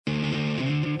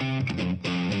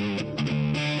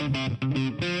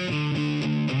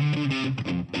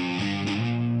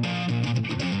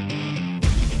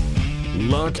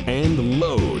lock, and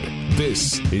load.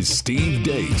 This is Steve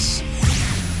Deace.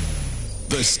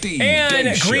 The Steve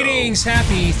Deace Show. Greetings,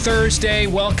 happy Thursday.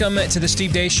 Welcome to the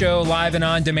Steve Deace Show, live and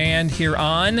on demand here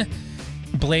on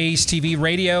Blaze TV,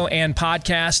 radio, and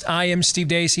podcast. I am Steve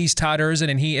Deace, he's Todd Erzin,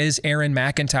 and he is Aaron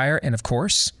McIntyre. And of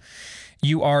course,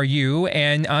 you are you.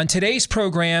 And on today's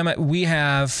program, we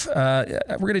have,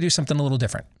 we're going to do something a little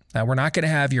different. We're not going to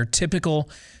have your typical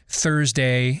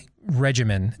Thursday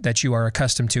regimen that you are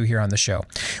accustomed to here on the show.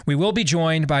 We will be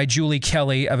joined by Julie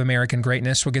Kelly of American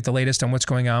Greatness. We'll get the latest on what's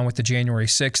going on with the January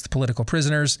 6th political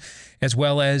prisoners, as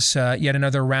well as yet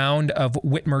another round of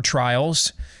Whitmer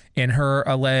trials in her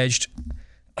alleged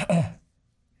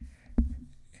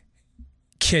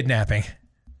kidnapping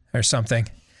or something.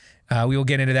 We will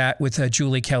get into that with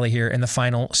Julie Kelly here in the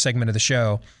final segment of the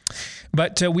show.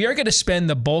 But we are going to spend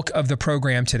the bulk of the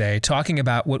program today talking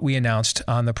about what we announced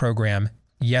on the program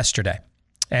yesterday.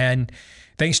 And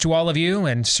thanks to all of you,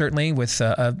 and certainly with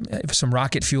some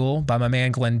rocket fuel by my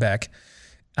man Glenn Beck,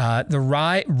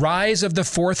 the Rise of the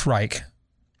Fourth Reich.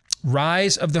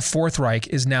 Rise of the Fourth Reich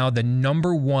is now the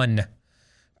number one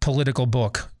political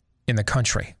book in the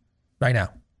country right now.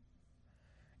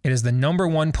 It is the number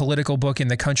one political book in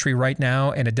the country right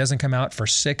now, and it doesn't come out for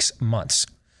 6 months.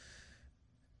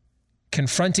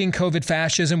 Confronting COVID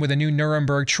fascism with a new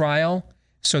Nuremberg trial,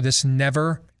 so this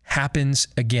never happens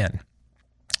again.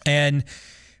 And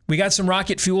we got some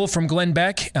rocket fuel from Glenn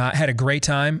Beck. Had a great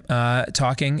time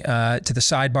talking to the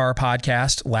Sidebar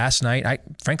podcast last night. I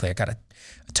got a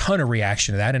ton of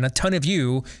reaction to that, and a ton of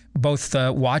you both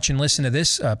watch and listen to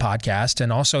this podcast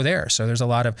and also there. So there's a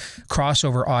lot of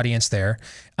crossover audience there.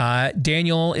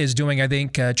 Daniel is doing, I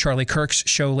think, Charlie Kirk's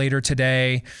show later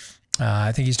today.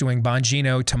 I think he's doing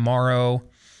Bongino tomorrow.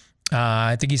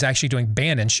 I think he's actually doing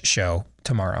Bannon's show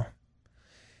tomorrow.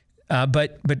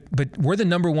 But we're the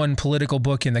number one political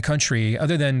book in the country,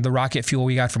 other than the rocket fuel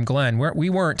we got from Glenn. We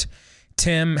weren't.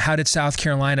 Tim, how did South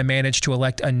Carolina manage to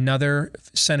elect another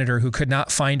senator who could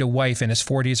not find a wife in his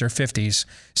 40s or 50s?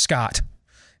 Scott.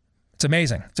 It's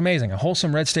amazing. It's amazing. A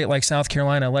wholesome red state like South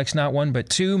Carolina elects not one, but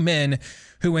two men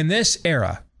who in this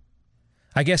era,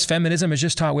 I guess feminism has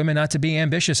just taught women not to be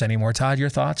ambitious anymore. Todd, your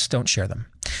thoughts? Don't share them.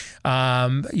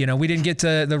 We didn't get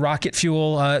to the rocket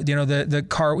fuel, the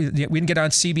car. We didn't get on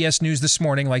CBS News this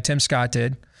morning like Tim Scott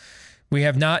did. We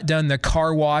have not done the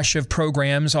car wash of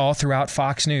programs all throughout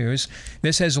Fox News.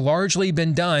 This has largely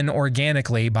been done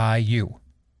organically by you.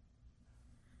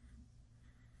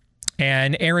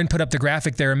 And Aaron put up the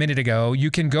graphic there a minute ago. You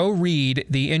can go read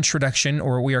the introduction,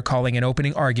 or what we are calling an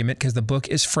opening argument, because the book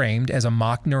is framed as a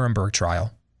mock Nuremberg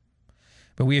trial.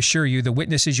 But we assure you the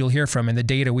witnesses you'll hear from and the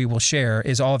data we will share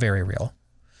is all very real.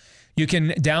 You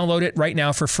can download it right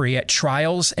now for free at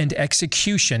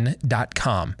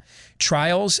trialsandexecution.com.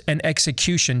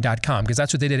 Trialsandexecution.com, because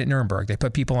that's what they did at Nuremberg. They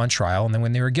put people on trial, and then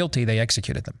when they were guilty, they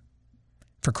executed them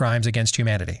for crimes against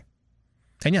humanity.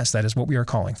 And yes, that is what we are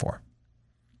calling for.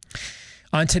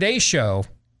 On today's show,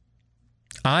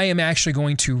 I am actually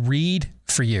going to read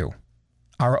for you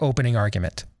our opening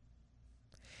argument.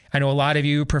 I know a lot of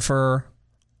you prefer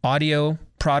audio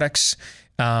products,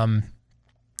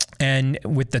 and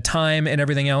with the time and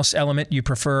everything else element, you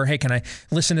prefer, hey, can I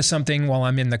listen to something while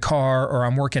I'm in the car or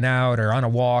I'm working out or on a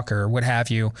walk or what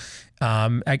have you?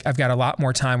 I've got a lot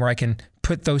more time where I can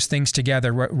put those things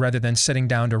together rather than sitting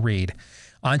down to read.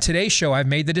 On today's show, I've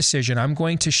made the decision. I'm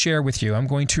going to share with you. I'm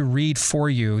going to read for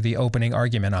you the opening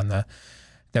argument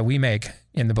that we make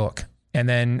in the book. And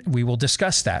then we will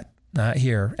discuss that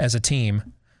here as a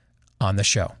team on the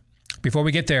show. Before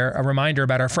we get there, a reminder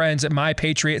about our friends at My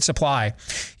Patriot Supply.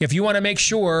 If you want to make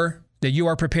sure that you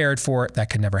are prepared for it,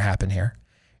 that could never happen here.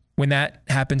 When that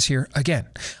happens here again,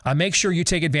 make sure you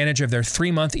take advantage of their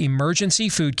 3-month emergency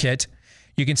food kit.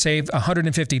 You can save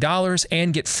 $150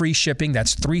 and get free shipping.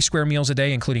 That's 3 square meals a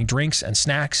day, including drinks and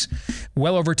snacks.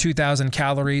 Well over 2,000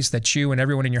 calories that you and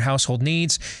everyone in your household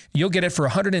needs. You'll get it for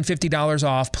 $150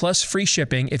 off plus free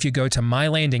shipping if you go to my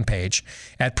landing page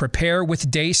at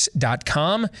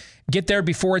preparewithdace.com. Get there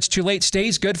before it's too late.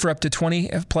 Stays good for up to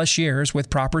 20 plus years with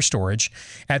proper storage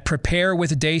at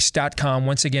preparewithdace.com.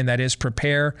 Once again, that is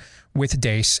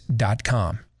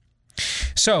preparewithdace.com.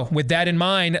 So with that in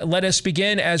mind, let us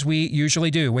begin as we usually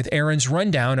do with Aaron's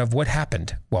rundown of what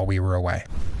happened while we were away.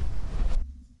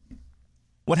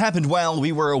 What happened while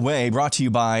we were away brought to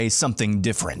you by Something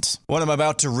Different. What I'm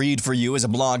about to read for you is a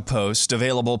blog post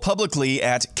available publicly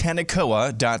at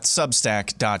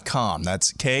kanekoa.substack.com.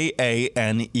 That's Kanekoa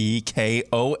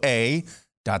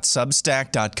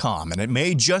Substack.com, and it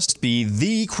may just be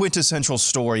the quintessential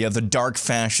story of the dark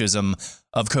fascism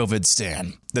of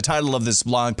COVID-Stan. The title of this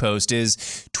blog post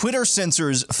is Twitter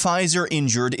Censors Pfizer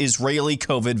Injured Israeli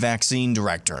COVID Vaccine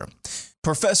Director.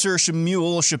 Professor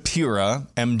Shmuel Shapira,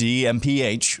 MD,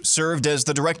 MPH, served as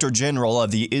the Director General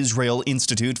of the Israel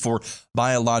Institute for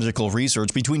Biological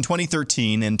Research between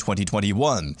 2013 and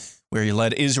 2021, where he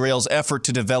led Israel's effort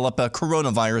to develop a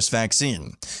coronavirus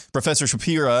vaccine. Professor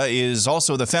Shapira is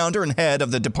also the founder and head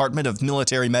of the Department of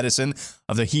Military Medicine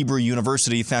of the Hebrew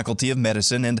University Faculty of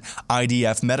Medicine and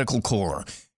IDF Medical Corps.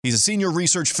 He's a senior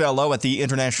research fellow at the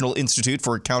International Institute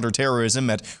for Counterterrorism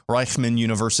at Reichman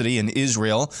University in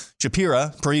Israel.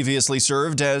 Shapira previously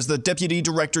served as the Deputy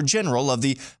Director General of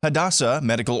the Hadassah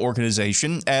Medical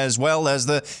Organization, as well as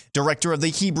the Director of the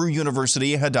Hebrew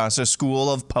University Hadassah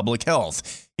School of Public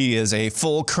Health. He is a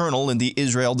full colonel in the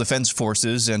Israel Defense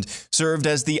Forces and served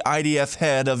as the IDF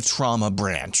head of Trauma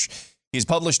Branch. He's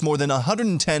published more than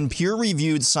 110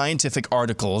 peer-reviewed scientific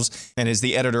articles and is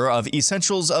the editor of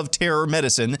Essentials of Terror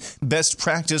Medicine, Best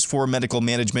Practice for Medical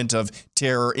Management of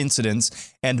Terror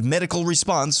Incidents, and Medical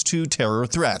Response to Terror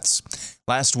Threats.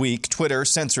 Last week, Twitter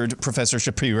censored Professor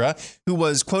Shapira, who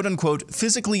was, quote-unquote,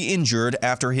 physically injured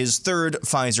after his third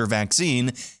Pfizer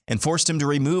vaccine, and forced him to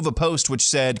remove a post which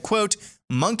said, quote,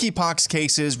 monkeypox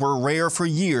cases were rare for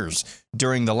years.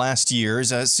 During the last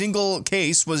years, a single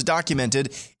case was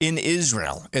documented in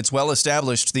Israel. It's well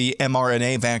established the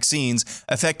mRNA vaccines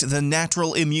affect the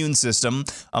natural immune system.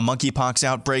 A monkeypox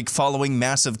outbreak following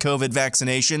massive COVID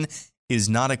vaccination is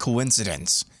not a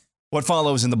coincidence. What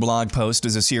follows in the blog post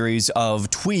is a series of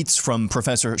tweets from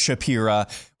Professor Shapira,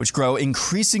 which grow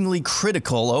increasingly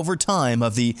critical over time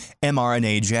of the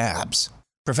mRNA jabs.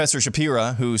 Professor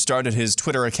Shapira, who started his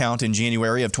Twitter account in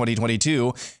January of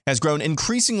 2022, has grown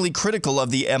increasingly critical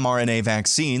of the mRNA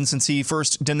vaccine since he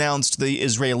first denounced the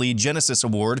Israeli Genesis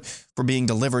Award for being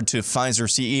delivered to Pfizer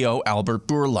CEO Albert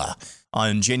Bourla.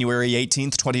 On January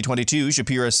 18, 2022,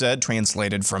 Shapira said,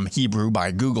 translated from Hebrew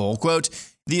by Google, quote,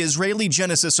 the Israeli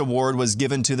Genesis Award was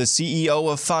given to the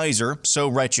CEO of Pfizer, so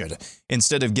wretched,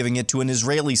 instead of giving it to an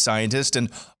Israeli scientist, and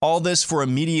all this for a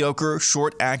mediocre,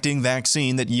 short-acting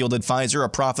vaccine that yielded Pfizer a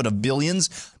profit of billions.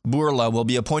 Bourla will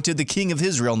be appointed the king of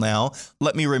Israel now.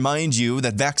 Let me remind you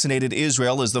that vaccinated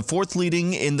Israel is the fourth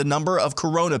leading in the number of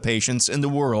corona patients in the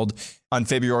world. On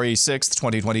February 6,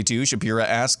 2022, Shapira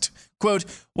asked, quote,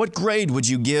 what grade would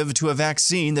you give to a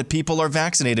vaccine that people are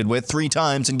vaccinated with 3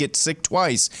 times and get sick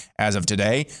twice as of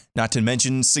today, not to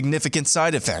mention significant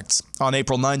side effects? On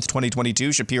April 9, 2022,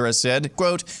 Shapira said,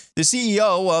 quote, the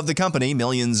CEO of the company,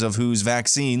 millions of whose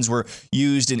vaccines were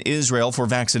used in Israel for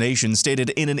vaccination, stated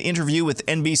in an interview with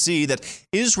NBC that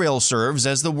Israel serves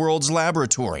as the world's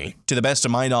laboratory. To the best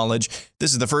of my knowledge,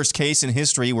 this is the first case in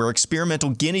history where experimental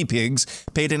guinea pigs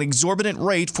paid an exorbitant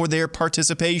rate for their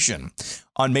participation.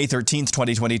 On May 13,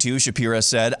 2022, Shapira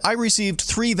said, I received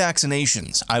 3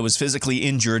 vaccinations. I was physically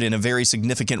injured in a very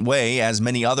significant way, as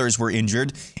many others were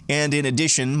injured, and in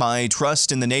addition, my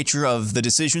trust in the nature of the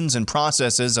decisions and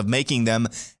processes of making them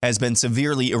has been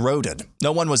severely eroded.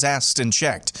 No one was asked and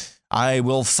checked. I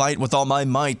will fight with all my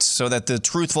might so that the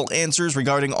truthful answers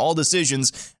regarding all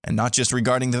decisions, and not just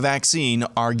regarding the vaccine,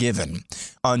 are given.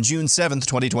 On June 7,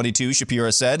 2022,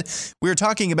 Shapira said, we're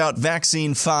talking about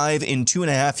vaccine 5 in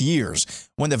 2.5 years.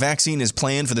 When the vaccine is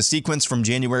planned for the sequence from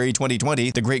January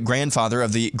 2020, the great-grandfather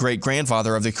of the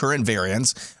great-grandfather of the current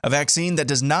variants, a vaccine that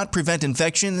does not prevent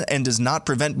infection and does not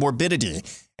prevent morbidity.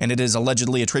 And it is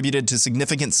allegedly attributed to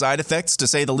significant side effects, to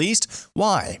say the least.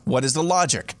 Why? What is the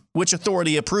logic? Which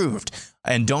authority approved?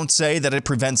 And don't say that it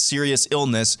prevents serious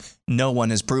illness. No one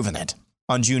has proven it.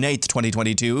 On June 8,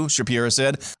 2022, Shapira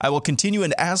said, I will continue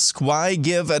and ask why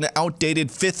give an outdated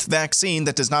 5th vaccine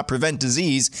that does not prevent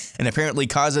disease and apparently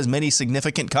causes many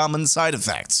significant common side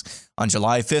effects. On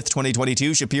July 5,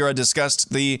 2022, Shapira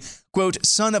discussed the, quote,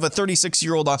 son of a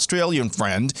 36-year-old Australian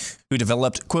friend who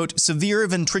developed, quote, severe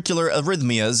ventricular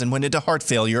arrhythmias and went into heart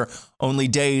failure only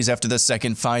days after the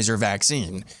second Pfizer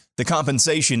vaccine. The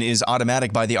compensation is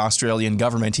automatic by the Australian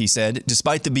government, he said.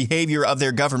 Despite the behavior of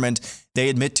their government, they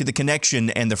admit to the connection,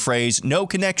 and the phrase no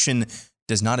connection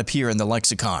does not appear in the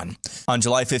lexicon. On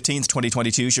July 15,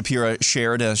 2022, Shapira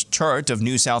shared a chart of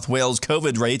New South Wales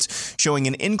COVID rates showing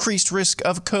an increased risk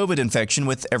of COVID infection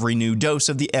with every new dose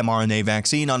of the mRNA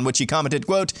vaccine, on which he commented,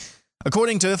 quote,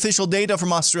 according to official data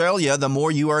from Australia, the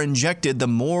more you are injected, the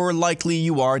more likely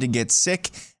you are to get sick,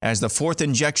 as the 4th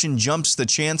injection jumps the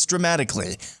chance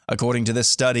dramatically. According to this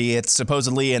study, it's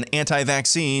supposedly an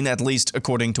anti-vaccine, at least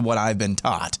according to what I've been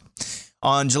taught.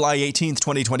 On July 18th,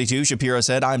 2022, Shapiro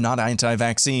said, "I'm not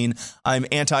anti-vaccine. I'm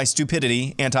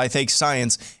anti-stupidity, anti-fake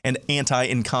science, and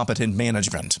anti-incompetent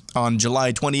management." On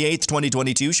July 28th,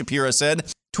 2022, Shapiro said,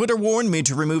 "Twitter warned me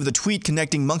to remove the tweet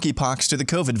connecting monkeypox to the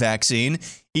COVID vaccine.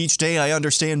 Each day I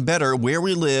understand better where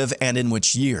we live and in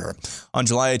which year." On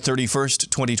July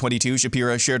 31st, 2022,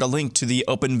 Shapiro shared a link to the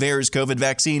OpenVAERS COVID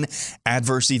vaccine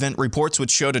adverse event reports, which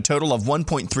showed a total of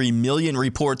 1.3 million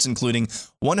reports, including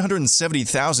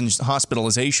 170,000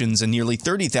 hospitalizations and nearly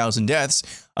 30,000 deaths,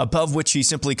 above which he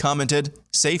simply commented,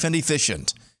 "Safe and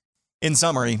efficient." In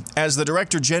summary, as the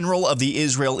Director General of the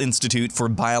Israel Institute for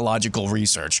Biological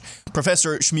Research,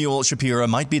 Professor Shmuel Shapira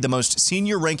might be the most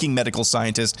senior-ranking medical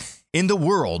scientist in the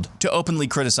world to openly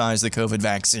criticize the COVID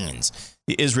vaccines.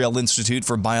 The Israel Institute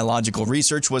for Biological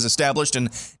Research was established in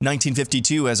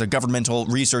 1952 as a governmental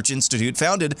research institute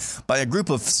founded by a group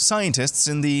of scientists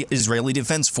in the Israeli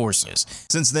Defense Forces.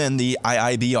 Since then, the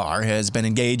IIBR has been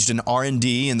engaged in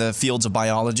R&D in the fields of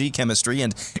biology, chemistry,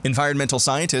 and environmental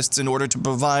scientists in order to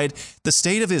provide the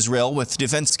state of Israel with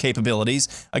defense capabilities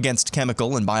against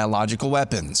chemical and biological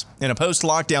weapons. In a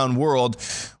post-lockdown world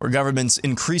where governments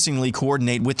increasingly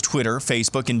coordinate with Twitter,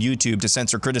 Facebook, and YouTube to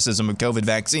censor criticism of COVID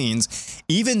vaccines,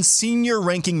 even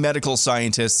senior-ranking medical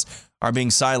scientists are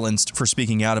being silenced for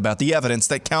speaking out about the evidence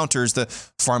that counters the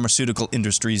pharmaceutical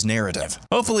industry's narrative.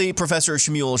 Hopefully, Professor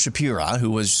Shmuel Shapira, who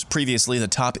was previously the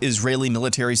top Israeli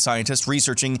military scientist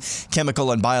researching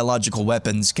chemical and biological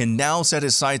weapons, can now set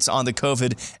his sights on the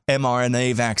COVID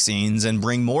mRNA vaccines and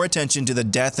bring more attention to the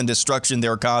death and destruction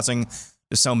they're causing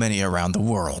to so many around the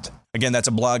world. Again, that's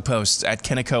a blog post at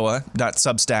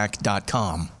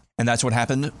kenekoa.substack.com. And that's what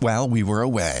happened while we were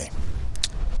away.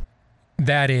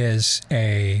 That is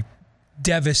a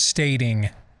devastating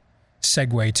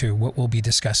segue to what we'll be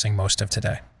discussing most of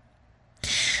today.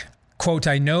 Quote,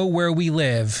 "I know where we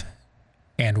live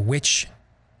and which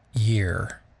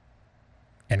year."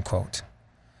 End quote.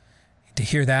 To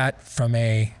hear that from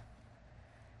a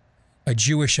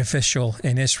Jewish official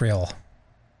in Israel.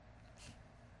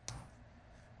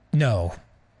 No,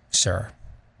 sir.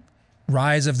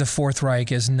 Rise of the Fourth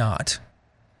Reich is not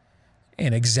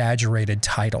an exaggerated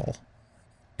title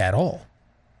at all.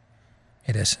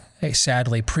 It is a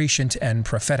sadly prescient and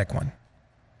prophetic one.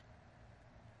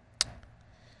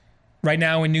 Right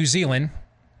now in New Zealand,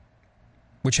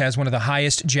 which has one of the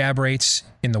highest jab rates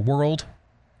in the world,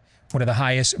 one of the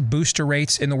highest booster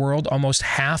rates in the world, almost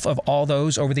half of all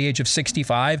those over the age of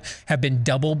 65 have been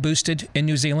double boosted in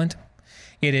New Zealand.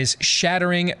 It is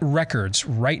shattering records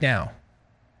right now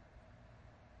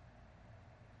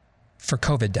for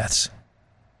COVID deaths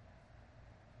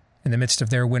in the midst of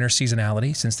their winter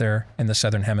seasonality, since they're in the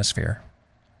Southern Hemisphere.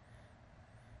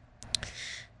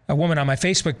 A woman on my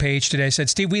Facebook page today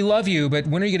said, "Steve, we love you, but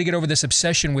when are you going to get over this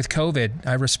obsession with COVID?"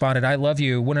 I responded, "I love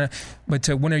you, when are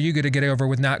you going to get over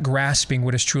with not grasping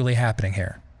what is truly happening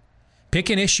here? Pick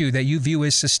an issue that you view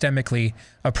as systemically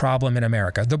a problem in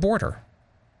America. The border.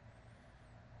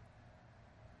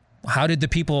 How did the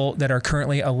people that are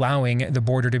currently allowing the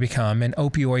border to become an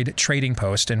opioid trading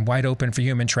post and wide open for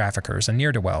human traffickers and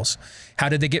ne'er-do-wells, how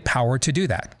did they get power to do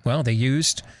that? Well, they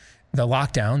used the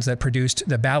lockdowns that produced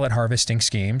the ballot harvesting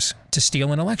schemes to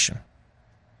steal an election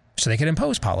so they could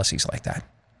impose policies like that.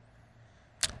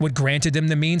 What granted them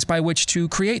the means by which to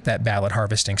create that ballot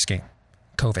harvesting scheme?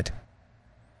 COVID.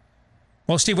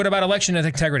 Well, Steve, what about election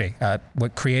integrity?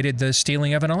 What created the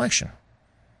stealing of an election?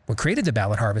 What created the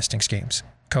ballot harvesting schemes?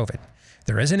 COVID.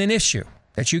 There isn't an issue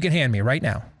that you can hand me right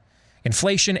now.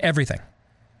 Inflation, everything.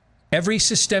 Every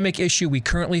systemic issue we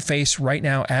currently face right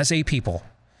now as a people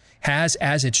has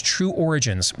as its true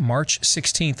origins March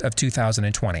 16th of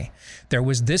 2020. There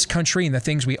was this country and the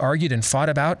things we argued and fought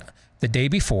about the day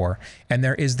before, and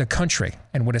there is the country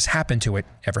and what has happened to it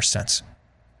ever since.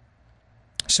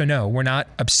 So no, we're not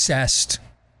obsessed.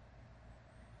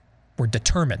 We're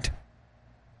determined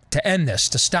to end this,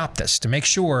 to stop this, to make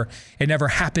sure it never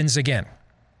happens again.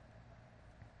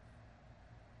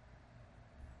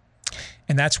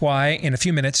 And that's why in a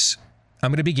few minutes,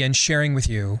 I'm going to begin sharing with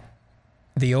you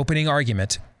the opening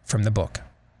argument from the book.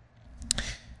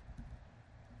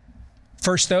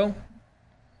 First, though,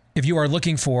 if you are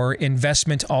looking for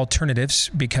investment alternatives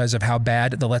because of how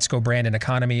bad the Let's Go Brandon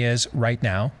economy is right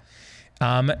now,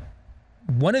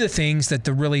 one of the things that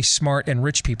the really smart and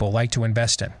rich people like to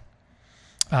invest in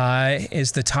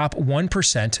is the top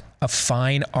 1% of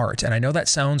fine art. And I know that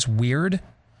sounds weird,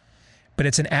 but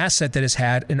it's an asset that has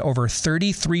had an over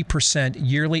 33%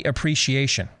 yearly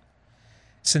appreciation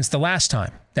since the last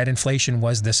time that inflation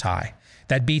was this high.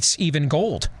 That beats even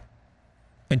gold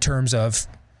in terms of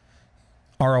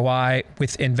ROI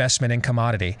with investment in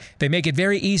commodity. They make it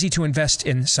very easy to invest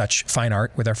in such fine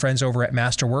art with our friends over at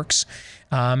Masterworks.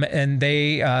 And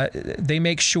they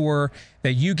make sure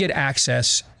that you get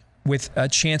access with a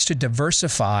chance to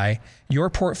diversify your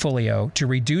portfolio to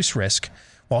reduce risk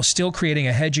while still creating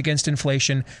a hedge against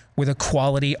inflation with a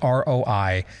quality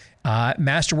ROI.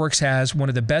 Masterworks has one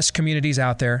of the best communities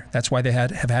out there. That's why they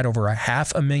have had over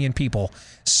 500,000 people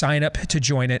sign up to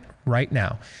join it right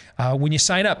now. When you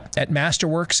sign up at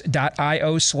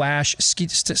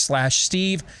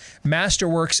masterworks.io/Steve,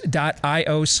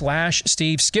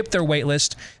 masterworks.io/Steve, skip their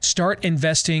waitlist, start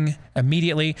investing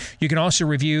immediately. You can also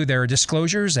review their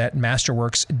disclosures at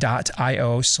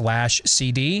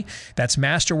masterworks.io/CD. That's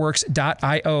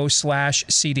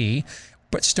masterworks.io/CD.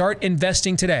 But start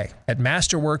investing today at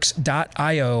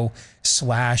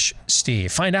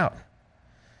masterworks.io/Steve. Find out.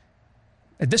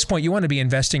 At this point, you want to be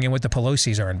investing in what the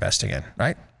Pelosi's are investing in,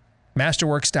 right?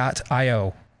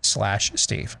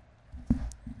 Masterworks.io/Steve.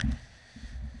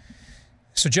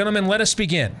 So, gentlemen, let us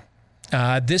begin.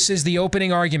 This is the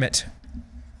opening argument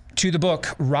to the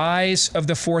book, Rise of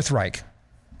the Fourth Reich,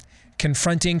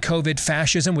 Confronting COVID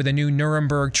Fascism with a New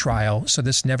Nuremberg Trial, so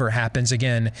this never happens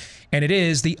again. And it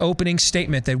is the opening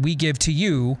statement that we give to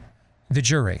you, the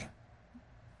jury.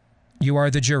 You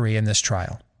are the jury in this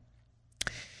trial.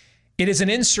 It is an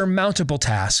insurmountable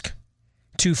task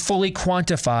to fully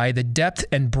quantify the depth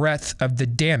and breadth of the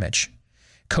damage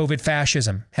COVID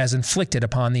fascism has inflicted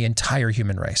upon the entire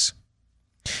human race.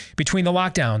 Between the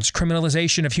lockdowns,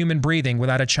 criminalization of human breathing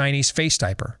without a Chinese face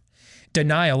diaper,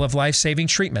 denial of life-saving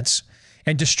treatments,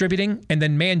 and distributing and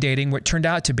then mandating what turned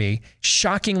out to be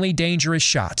shockingly dangerous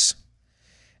shots.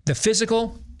 The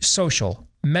physical, social,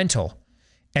 mental,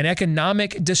 and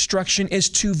economic destruction is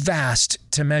too vast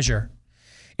to measure.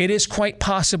 It is quite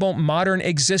possible modern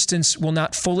existence will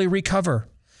not fully recover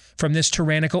from this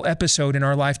tyrannical episode in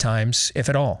our lifetimes, if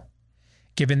at all,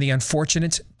 given the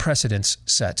unfortunate precedents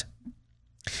set.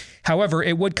 However,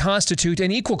 it would constitute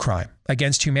an equal crime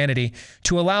against humanity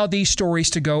to allow these stories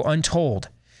to go untold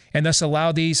and thus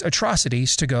allow these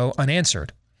atrocities to go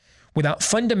unanswered without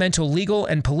fundamental legal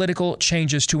and political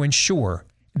changes to ensure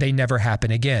they never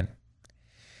happen again,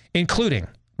 including,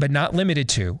 but not limited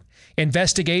to,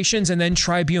 investigations and then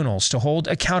tribunals to hold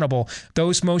accountable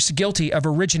those most guilty of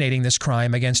originating this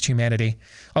crime against humanity,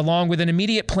 along with an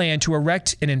immediate plan to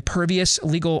erect an impervious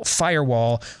legal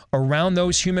firewall around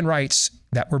those human rights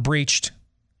that were breached.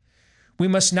 We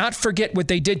must not forget what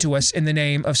they did to us in the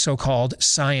name of so-called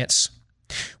science.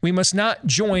 We must not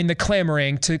join the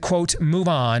clamoring to, quote, move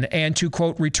on and to,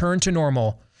 quote, return to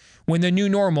normal when the new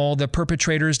normal the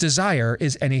perpetrators desire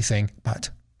is anything but.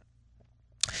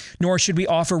 Nor should we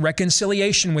offer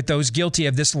reconciliation with those guilty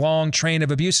of this long train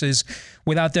of abuses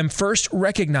without them first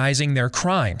recognizing their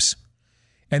crimes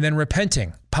and then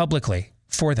repenting publicly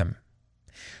for them.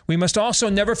 We must also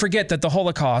never forget that the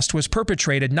Holocaust was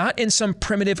perpetrated not in some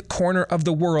primitive corner of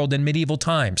the world in medieval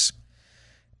times,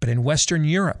 but in Western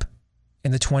Europe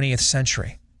in the 20th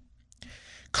century.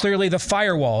 Clearly, the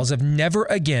firewalls have never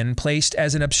again placed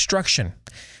as an obstruction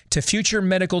to future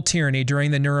medical tyranny during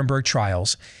the Nuremberg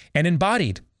trials and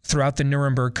embodied throughout the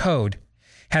Nuremberg Code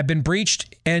have been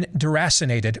breached and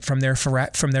deracinated from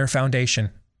their foundation.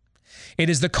 It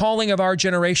is the calling of our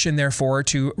generation, therefore,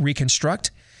 to reconstruct,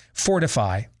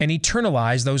 fortify, and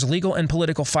eternalize those legal and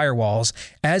political firewalls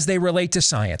as they relate to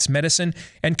science, medicine,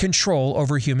 and control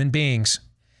over human beings.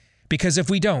 Because if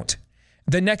we don't,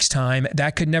 the next time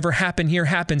that could never happen here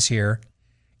happens here,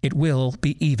 it will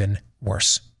be even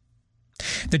worse.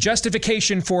 The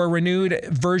justification for a renewed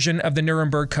version of the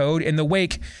Nuremberg Code in the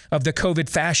wake of the COVID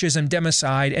fascism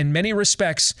democide in many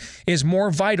respects is more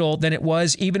vital than it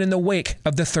was even in the wake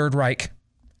of the Third Reich.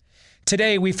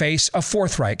 Today we face a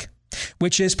Fourth Reich,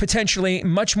 which is potentially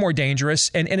much more dangerous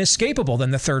and inescapable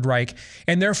than the Third Reich,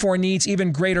 and therefore needs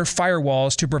even greater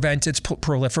firewalls to prevent its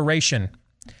proliferation.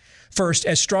 First,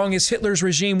 as strong as Hitler's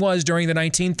regime was during the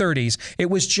 1930s, it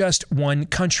was just one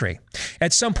country.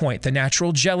 At some point, the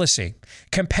natural jealousy,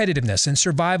 competitiveness, and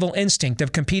survival instinct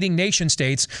of competing nation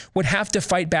states would have to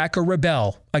fight back or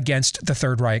rebel against the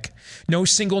Third Reich. No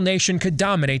single nation could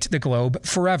dominate the globe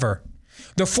forever.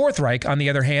 The Fourth Reich, on the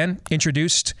other hand,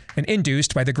 introduced and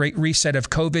induced by the Great Reset of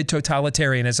COVID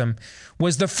totalitarianism,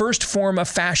 was the first form of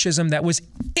fascism that was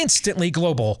instantly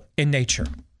global in nature.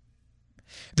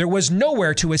 There was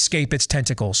nowhere to escape its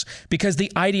tentacles because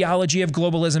the ideology of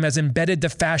globalism has embedded the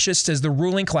fascists as the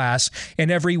ruling class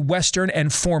in every Western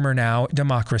and former now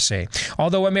democracy.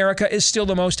 Although America is still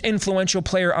the most influential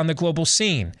player on the global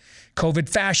scene, COVID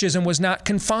fascism was not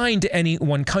confined to any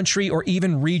one country or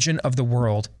even region of the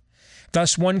world.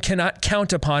 Thus, one cannot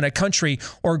count upon a country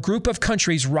or group of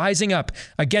countries rising up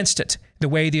against it the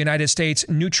way the United States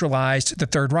neutralized the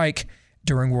Third Reich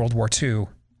during World War II.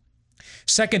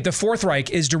 Second, the Fourth Reich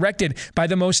is directed by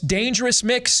the most dangerous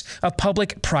mix of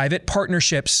public-private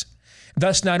partnerships.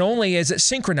 Thus, not only is it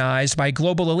synchronized by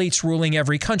global elites ruling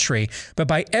every country, but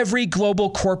by every global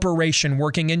corporation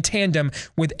working in tandem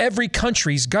with every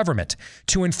country's government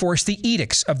to enforce the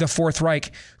edicts of the Fourth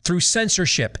Reich through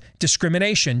censorship,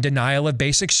 discrimination, denial of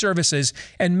basic services,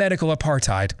 and medical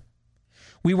apartheid.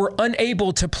 We were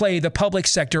unable to play the public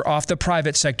sector off the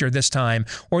private sector this time,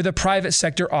 or the private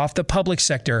sector off the public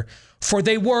sector, for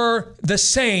they were the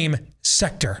same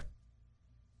sector.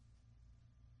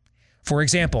 For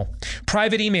example,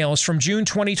 private emails from June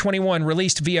 2021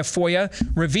 released via FOIA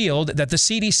revealed that the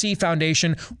CDC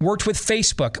Foundation worked with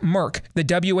Facebook, Merck, the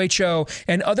WHO,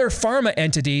 and other pharma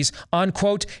entities on,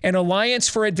 quote, an alliance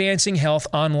for advancing health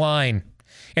online,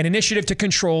 an initiative to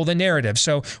control the narrative.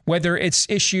 So whether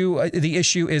the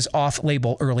issue is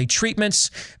off-label early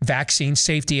treatments, vaccine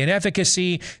safety and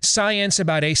efficacy, science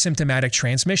about asymptomatic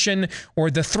transmission, or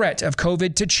the threat of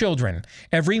COVID to children,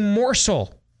 every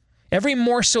morsel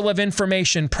of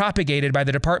information propagated by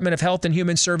the Department of Health and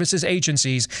Human Services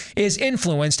agencies is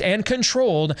influenced and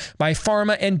controlled by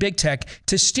pharma and big tech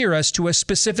to steer us to a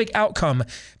specific outcome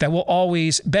that will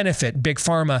always benefit big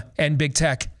pharma and big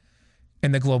tech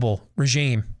and the global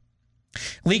regime.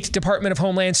 Leaked Department of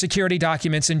Homeland Security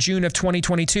documents in June of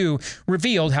 2022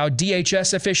 revealed how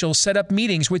DHS officials set up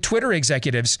meetings with Twitter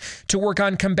executives to work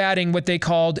on combating what they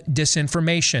called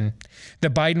disinformation. The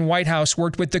Biden White House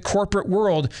worked with the corporate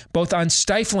world both on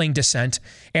stifling dissent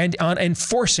and on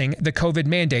enforcing the COVID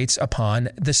mandates upon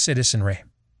the citizenry.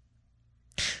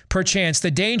 Perchance, the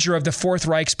danger of the Fourth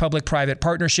Reich's public-private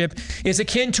partnership is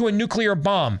akin to a nuclear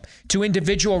bomb to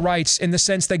individual rights in the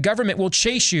sense that government will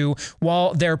chase you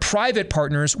while their private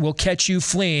partners will catch you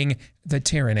fleeing the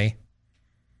tyranny.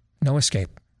 No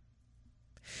escape.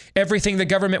 Everything the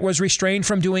government was restrained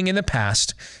from doing in the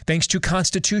past, thanks to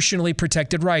constitutionally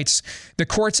protected rights, the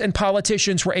courts and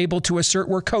politicians were able to assert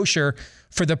were kosher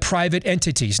for the private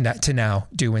entities not to now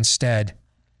do instead.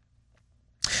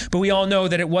 But we all know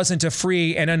that it wasn't a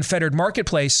free and unfettered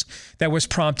marketplace that was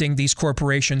prompting these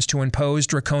corporations to impose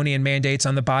draconian mandates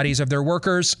on the bodies of their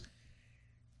workers.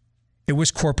 It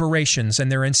was corporations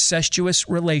and their incestuous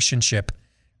relationship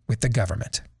with the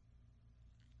government.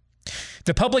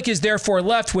 The public is therefore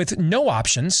left with no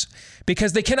options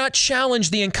because they cannot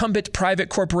challenge the incumbent private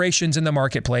corporations in the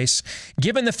marketplace,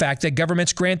 given the fact that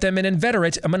governments grant them an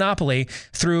inveterate monopoly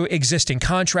through existing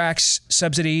contracts,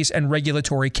 subsidies, and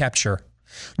regulatory capture.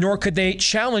 Nor could they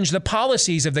challenge the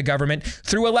policies of the government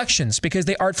through elections because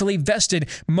they artfully vested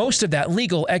most of that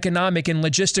legal, economic, and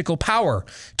logistical power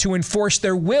to enforce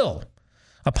their will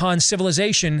upon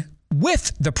civilization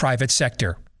with the private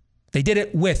sector. They did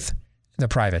it with the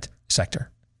private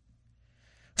sector.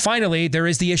 Finally, there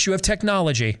is the issue of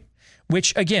technology,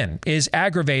 which again is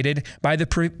aggravated by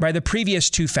the previous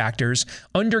two factors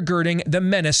undergirding the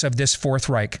menace of this Fourth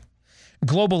Reich: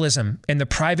 globalism and the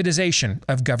privatization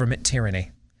of government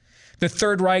tyranny. The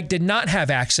Third Reich did not have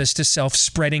access to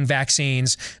self-spreading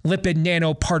vaccines, lipid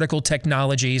nanoparticle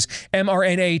technologies,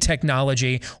 mRNA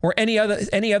technology, or any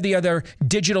of the other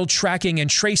digital tracking and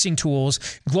tracing tools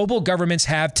global governments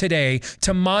have today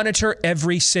to monitor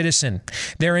every citizen,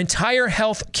 their entire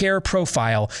health care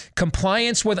profile,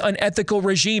 compliance with unethical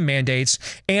regime mandates,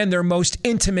 and their most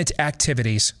intimate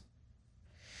activities.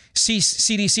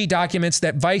 CDC documents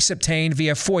that Vice obtained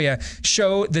via FOIA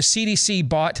show the CDC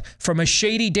bought from a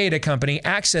shady data company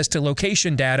access to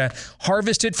location data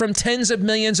harvested from tens of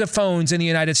millions of phones in the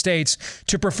United States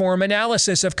to perform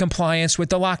analysis of compliance with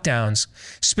the lockdowns.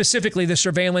 Specifically, the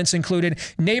surveillance included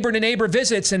neighbor-to-neighbor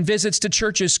visits and visits to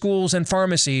churches, schools, and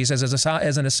pharmacies. As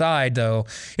an aside, though,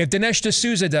 if Dinesh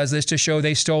D'Souza does this to show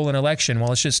they stole an election,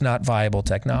 well, it's just not viable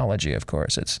technology, of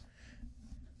course. It's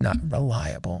not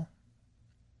reliable.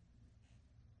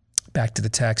 Back to the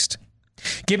text.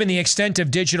 Given the extent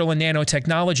of digital and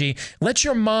nanotechnology, let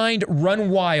your mind run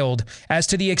wild as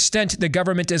to the extent the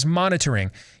government is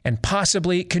monitoring and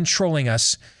possibly controlling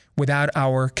us without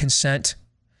our consent.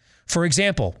 For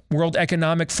example, World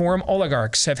Economic Forum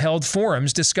oligarchs have held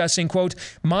forums discussing, quote,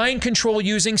 mind control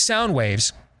using sound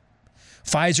waves.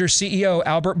 Pfizer CEO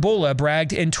Albert Bourla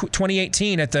bragged in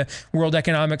 2018 at the World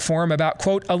Economic Forum about,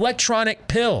 quote, electronic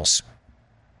pills,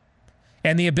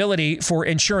 and the ability for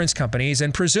insurance companies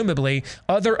and presumably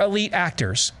other elite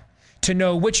actors to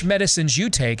know which medicines you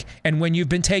take and when you've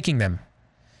been taking them.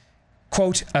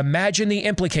 Quote, imagine the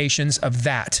implications of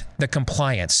that, the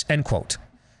compliance, end quote,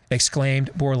 exclaimed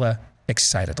Bourla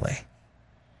excitedly.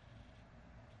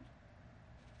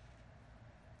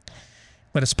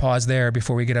 Let us pause there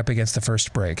before we get up against the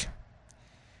first break.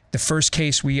 The first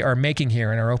case we are making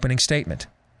here in our opening statement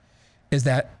is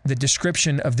that the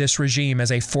description of this regime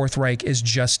as a Fourth Reich is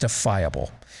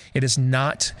justifiable. It is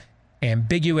not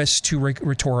ambiguous to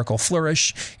rhetorical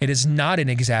flourish. It is not an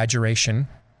exaggeration.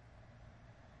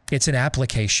 It's an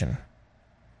application.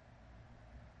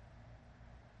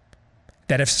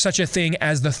 That if such a thing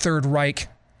as the Third Reich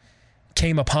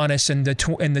came upon us in the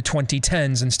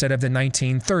 2010s instead of the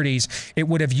 1930s, it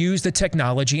would have used the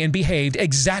technology and behaved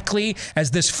exactly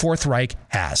as this Fourth Reich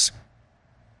has.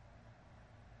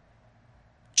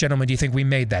 Gentlemen, do you think we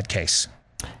made that case?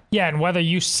 Yeah, and whether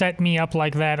you set me up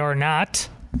like that or not,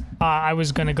 I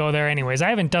was going to go there anyways. I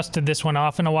haven't dusted this one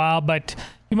off in a while, but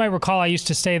you might recall I used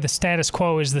to say the status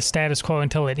quo is the status quo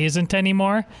until it isn't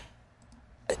anymore.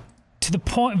 To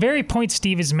the very point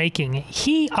Steve is making,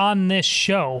 he on this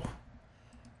show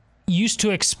used to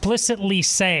explicitly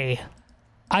say,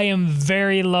 I am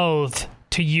very loath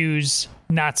to use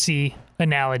Nazi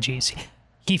analogies.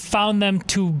 He found them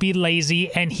to be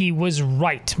lazy, and he was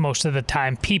right most of the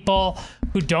time. People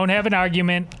who don't have an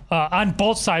argument on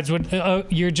both sides would,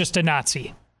 you're just a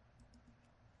Nazi.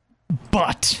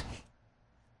 But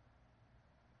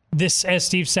this, as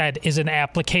Steve said, is an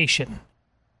application.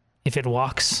 If it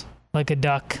walks like a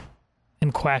duck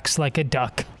and quacks like a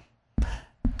duck,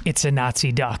 it's a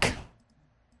Nazi duck.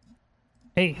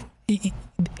 Hey,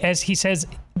 as he says,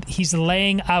 he's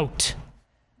laying out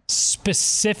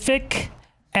specific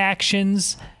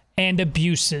actions and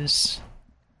abuses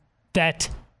that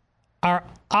are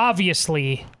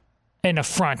obviously an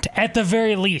affront, at the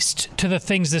very least, to the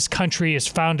things this country is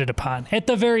founded upon. At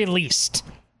the very least,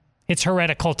 it's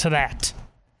heretical to that.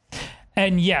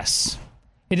 And yes,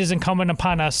 it is incumbent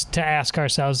upon us to ask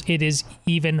ourselves, it is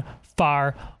even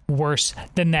far worse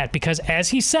than that. Because as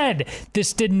he said,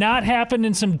 this did not happen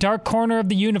in some dark corner of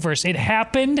the universe. It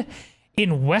happened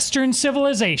in Western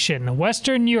civilization,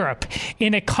 Western Europe,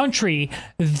 in a country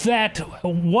that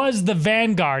was the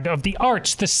vanguard of the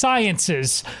arts, the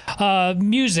sciences,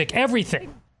 music,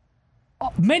 everything.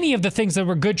 Many of the things that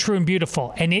were good, true, and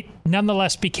beautiful, and it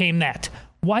nonetheless became that.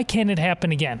 Why can't it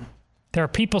happen again? There are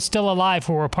people still alive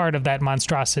who were part of that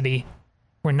monstrosity.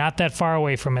 We're not that far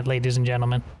away from it, ladies and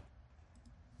gentlemen.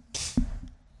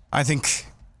 I think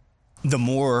the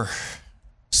more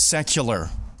secular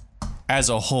as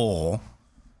a whole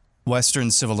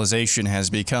Western civilization has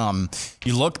become,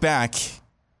 you look back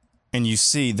and you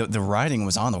see that the writing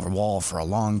was on the wall for a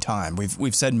long time.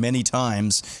 We've said many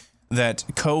times that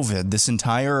COVID, this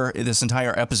entire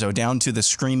episode, down to the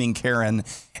screaming Karen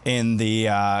in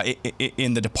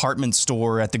the department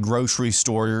store, at the grocery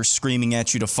store, screaming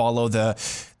at you to follow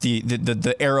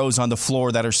the arrows on the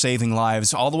floor that are saving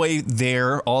lives, all the way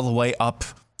there, all the way up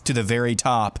to the very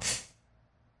top.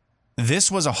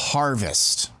 This was a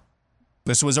harvest.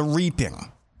 This was a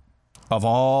reaping of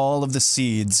all of the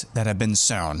seeds that have been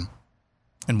sown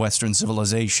in Western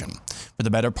civilization for the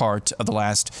better part of the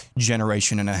last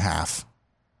generation and a half.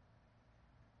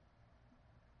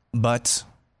 But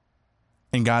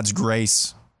in God's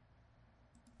grace,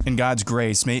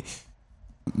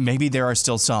 maybe there are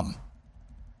still some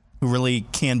who really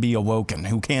can be awoken,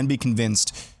 who can be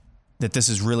convinced that this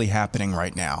is really happening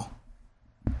right now.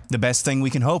 The best thing we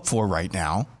can hope for right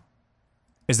now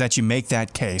is that you make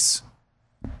that case,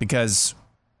 because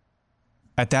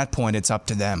at that point it's up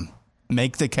to them.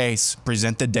 Make the case,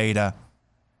 present the data,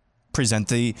 present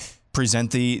the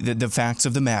facts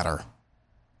of the matter.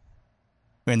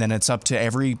 And then it's up to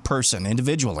every person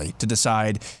individually to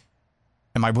decide,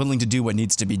 am I willing to do what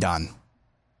needs to be done?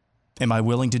 Am I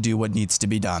willing to do what needs to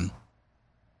be done?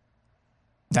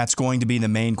 That's going to be the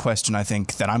main question, I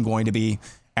think, that I'm going to be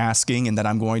asking, and that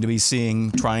I'm going to be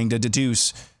seeing, trying to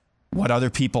deduce what other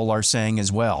people are saying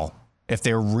as well, if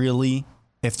they're really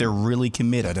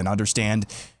committed and understand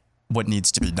what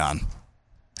needs to be done.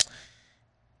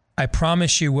 I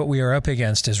promise you what we are up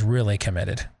against is really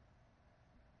committed.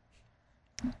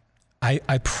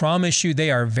 I promise you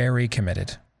they are very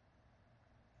committed.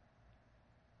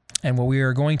 And what we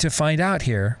are going to find out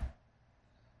here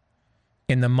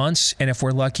in the months, and if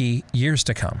we're lucky, years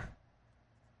to come,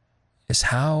 is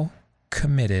how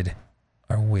committed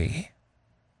are we?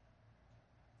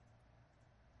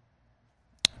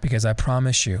 Because I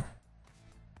promise you,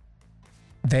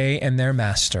 they and their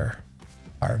master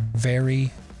are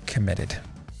very committed.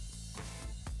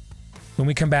 When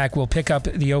we come back, we'll pick up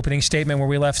the opening statement where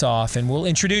we left off, and we'll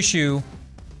introduce you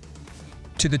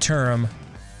to the term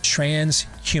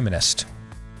transhumanist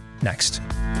next.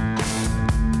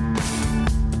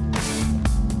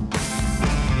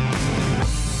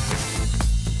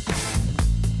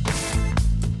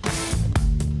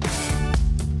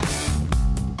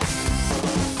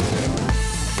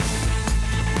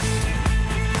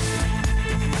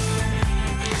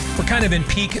 kind of in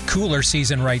peak cooler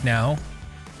season right now.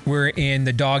 We're in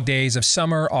the dog days of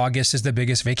summer. August is the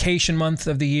biggest vacation month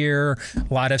of the year.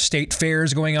 A lot of state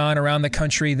fairs going on around the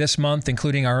country this month,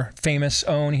 including our famous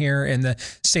own here in the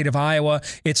state of Iowa.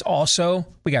 It's also,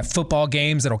 we got football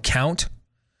games that'll count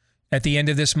at the end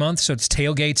of this month, so it's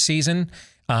tailgate season.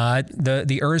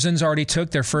 The Erzens already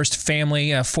took their first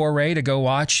family foray to go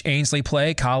watch Ainsley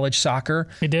play college soccer.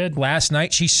 They did. Last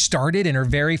night, she started in her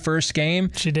very first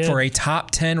game. She did. For a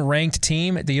top 10 ranked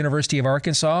team at the University of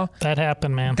Arkansas. That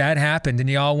happened, man. That happened, and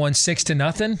y'all won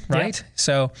 6-0, right? Yep.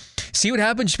 So see what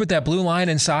happens with that blue line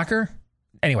in soccer?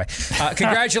 Anyway,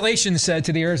 congratulations to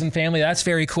the Erzen family. That's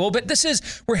very cool. But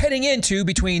we're heading into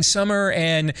between summer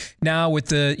and now with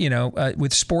the,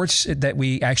 with sports that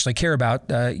we actually care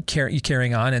about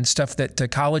carrying on and stuff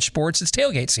that college sports, it's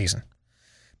tailgate season.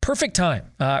 Perfect time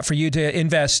for you to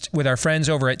invest with our friends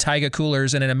over at Taiga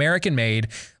Coolers in an American-made,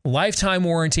 lifetime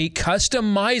warranty,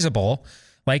 customizable.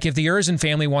 Like if the Erzen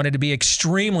family wanted to be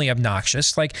extremely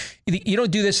obnoxious, like you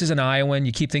don't do this as an Iowan,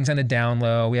 you keep things on the down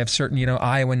low. We have certain,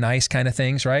 Iowa nice kind of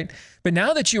things, right? But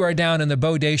now that you are down in the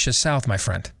bodacious South, my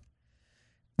friend,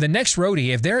 the next roadie,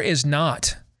 if there is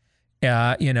not,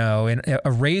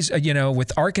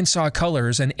 with Arkansas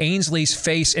colors and Ainsley's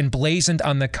face emblazoned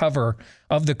on the cover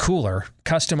of the cooler,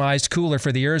 customized cooler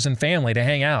for the Erzen family to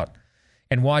hang out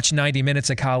and watch 90 minutes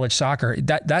of college soccer,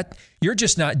 that you're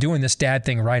just not doing this dad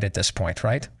thing right at this point,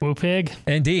 right? Woo pig.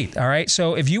 Indeed. All right.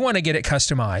 So if you want to get it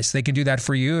customized, they can do that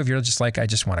for you. If you're just like, I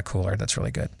just want a cooler, that's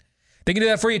really good. They can do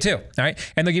that for you too. All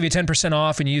right. And they'll give you 10%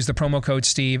 off and you use the promo code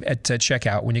Steve at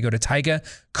checkout when you go to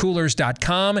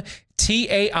TaigaCoolers.com,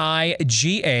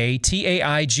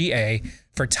 TAIGA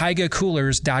for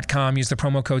TaigaCoolers.com. Use the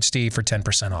promo code Steve for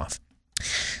 10% off.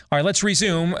 All right, let's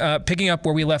resume. Picking up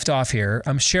where we left off here,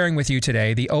 I'm sharing with you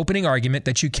today the opening argument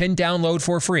that you can download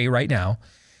for free right now.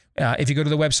 If you go to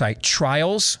the website,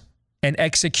 Trials and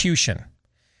Execution.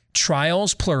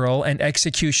 Trials, plural, and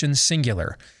Execution,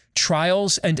 singular.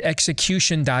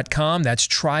 Trialsandexecution.com. That's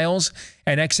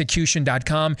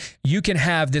trialsandexecution.com. You can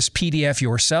have this PDF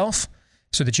yourself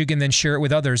so that you can then share it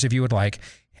with others if you would like.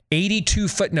 82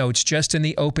 footnotes just in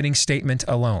the opening statement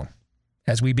alone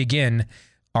as we begin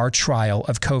our trial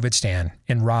of COVIDstan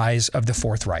and rise of the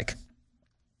Fourth Reich.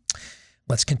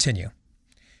 Let's continue.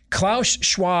 Klaus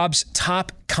Schwab's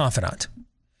top confidant,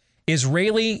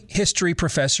 Israeli history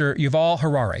professor Yuval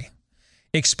Harari,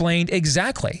 explained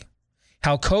exactly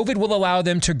how COVID will allow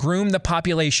them to groom the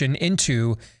population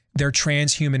into their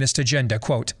transhumanist agenda.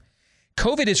 Quote,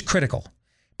 COVID is critical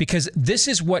because this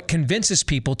is what convinces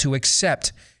people to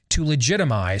accept, to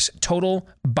legitimize total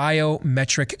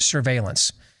biometric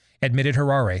surveillance, admitted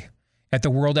Harari at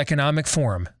the World Economic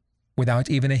Forum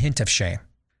without even a hint of shame.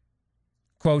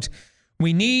 Quote,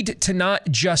 we need to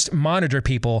not just monitor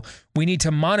people, we need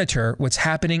to monitor what's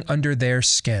happening under their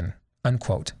skin,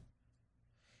 unquote.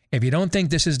 If you don't think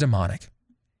this is demonic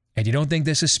and you don't think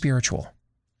this is spiritual,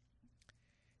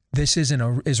 this is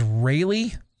an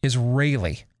Israeli.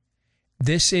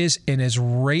 This is an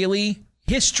Israeli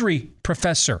history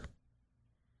professor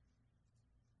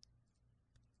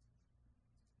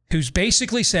who's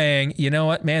basically saying, you know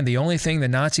what, man, the only thing the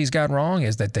Nazis got wrong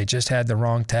is that they just had the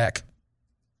wrong tech.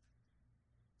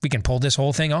 We can pull this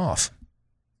whole thing off.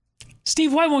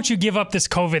 Steve, why won't you give up this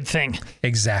COVID thing?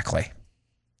 Exactly.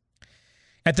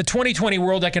 At the 2020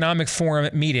 World Economic Forum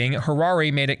meeting,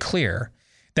 Harari made it clear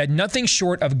that nothing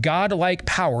short of godlike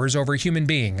powers over human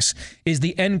beings is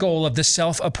the end goal of the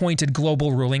self-appointed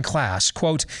global ruling class.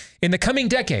 Quote, in the coming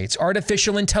decades,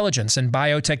 artificial intelligence and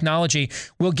biotechnology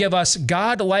will give us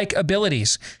godlike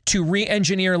abilities to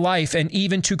re-engineer life and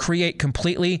even to create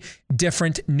completely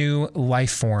different new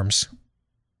life forms.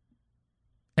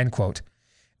 End quote.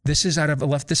 This is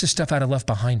stuff out of Left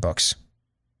Behind books.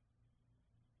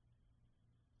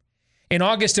 In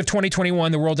August of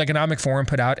 2021, the World Economic Forum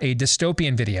put out a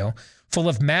dystopian video full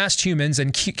of masked humans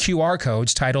and QR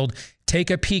codes titled Take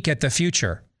a Peek at the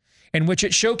Future, in which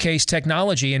it showcased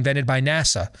technology invented by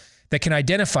NASA that can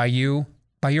identify you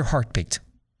by your heartbeat.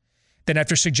 Then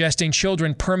after suggesting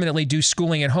children permanently do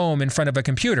schooling at home in front of a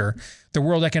computer, the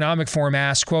World Economic Forum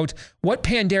asked, quote, what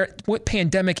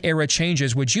pandemic era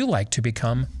changes would you like to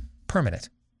become permanent?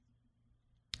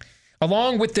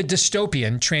 Along with the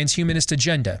dystopian transhumanist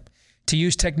agenda, to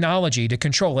use technology to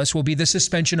control us will be the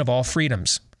suspension of all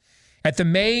freedoms. At the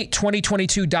May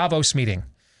 2022 Davos meeting,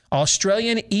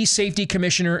 Australian e-safety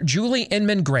commissioner Julie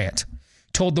Inman Grant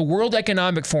told the World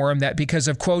Economic Forum that because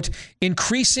of, quote,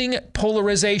 increasing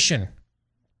polarization,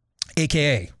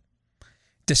 aka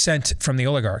dissent from the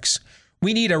oligarchs,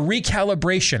 we need a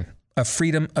recalibration of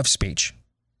freedom of speech.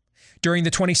 During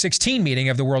the 2016 meeting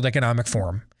of the World Economic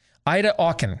Forum, Ida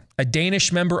Auken, a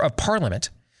Danish member of parliament,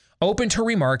 opened her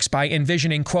remarks by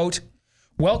envisioning, quote,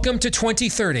 "Welcome to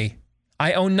 2030.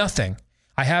 I own nothing.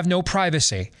 I have no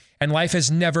privacy, and life has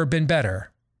never been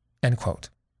better," end quote.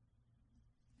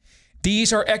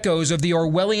 These are echoes of the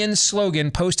Orwellian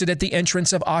slogan posted at the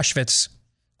entrance of Auschwitz,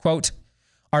 quote,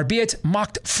 "Arbeit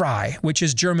macht frei," which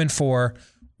is German for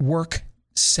 "work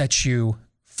sets you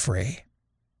free."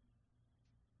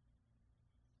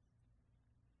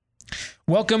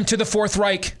 Welcome to the Fourth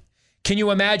Reich. Can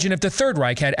you imagine if the Third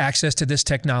Reich had access to this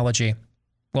technology?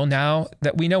 Well, now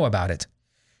that we know about it,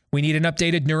 we need an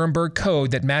updated Nuremberg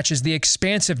Code that matches the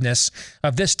expansiveness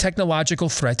of this technological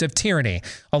threat of tyranny,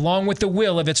 along with the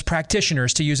will of its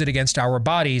practitioners to use it against our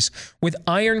bodies with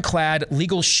ironclad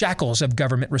legal shackles of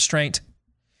government restraint.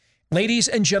 Ladies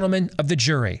and gentlemen of the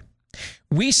jury,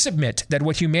 we submit that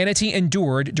what humanity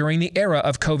endured during the era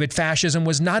of COVID fascism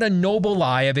was not a noble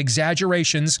lie of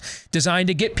exaggerations designed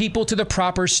to get people to the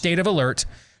proper state of alert,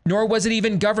 nor was it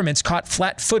even governments caught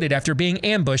flat-footed after being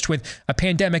ambushed with a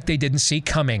pandemic they didn't see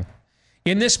coming.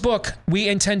 In this book, we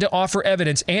intend to offer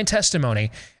evidence and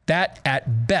testimony that,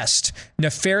 at best,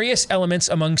 nefarious elements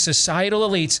among societal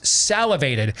elites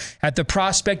salivated at the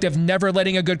prospect of never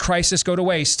letting a good crisis go to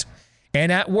waste, and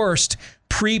at worst,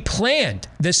 pre-planned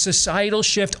this societal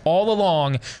shift all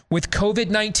along, with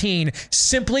COVID-19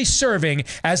 simply serving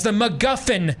as the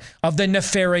MacGuffin of the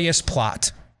nefarious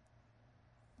plot.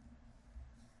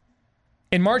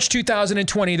 In March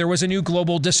 2020, there was a new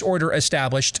global disorder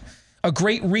established, a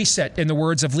great reset, in the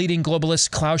words of leading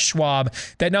globalist Klaus Schwab,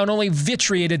 that not only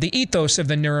vitiated the ethos of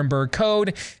the Nuremberg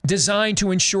Code, designed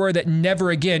to ensure that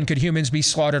never again could humans be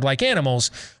slaughtered like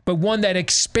animals, but one that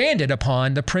expanded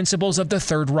upon the principles of the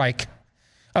Third Reich.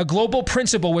 A global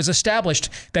principle was established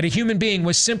that a human being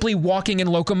was simply walking in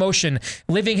locomotion,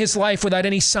 living his life without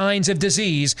any signs of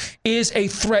disease, is a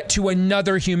threat to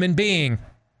another human being.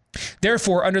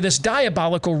 Therefore, under this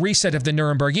diabolical reset of the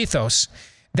Nuremberg ethos,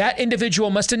 that individual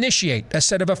must initiate a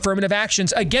set of affirmative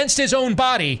actions against his own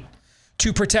body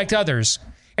to protect others,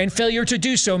 and failure to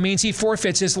do so means he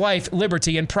forfeits his life,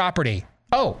 liberty, and property.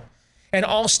 Oh, and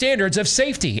all standards of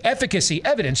safety, efficacy,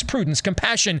 evidence, prudence,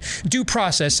 compassion, due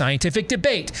process, scientific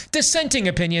debate, dissenting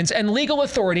opinions, and legal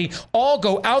authority all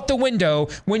go out the window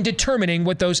when determining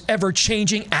what those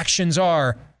ever-changing actions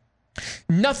are.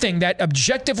 Nothing that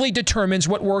objectively determines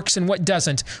what works and what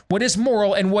doesn't, what is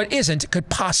moral and what isn't, could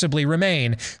possibly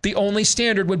remain. The only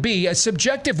standard would be a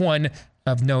subjective one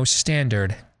of no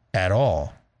standard at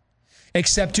all,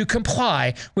 except to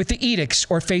comply with the edicts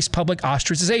or face public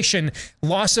ostracization,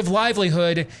 loss of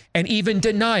livelihood, and even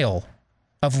denial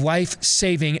of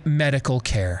life-saving medical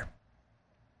care.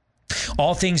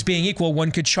 All things being equal,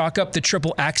 one could chalk up the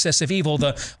triple axis of evil,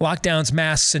 the lockdowns,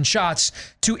 masks, and shots,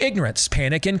 to ignorance,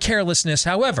 panic, and carelessness.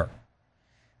 However,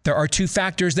 there are two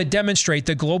factors that demonstrate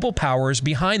the global powers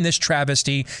behind this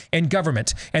travesty in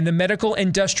government, and the medical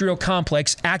industrial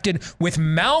complex acted with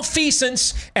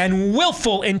malfeasance and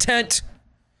willful intent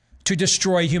to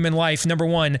destroy human life. Number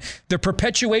one, the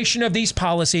perpetuation of these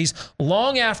policies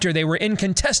long after they were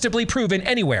incontestably proven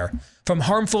anywhere from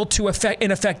harmful to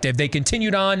ineffective. They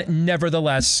continued on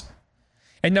nevertheless.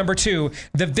 And number two,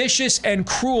 the vicious and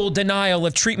cruel denial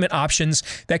of treatment options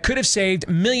that could have saved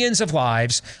millions of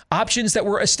lives, options that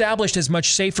were established as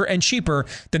much safer and cheaper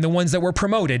than the ones that were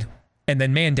promoted and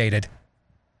then mandated.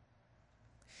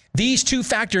 These two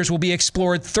factors will be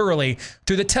explored thoroughly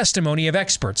through the testimony of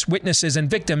experts, witnesses, and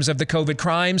victims of the COVID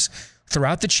crimes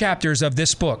throughout the chapters of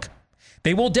this book.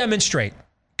 They will demonstrate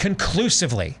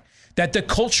conclusively that the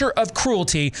culture of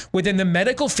cruelty within the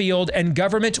medical field and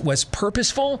government was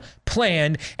purposeful,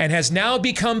 planned, and has now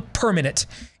become permanent,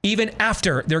 even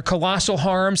after their colossal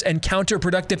harms and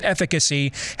counterproductive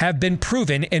efficacy have been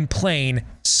proven in plain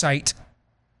sight.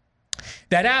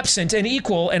 That absent an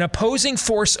equal and opposing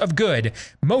force of good,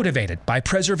 motivated by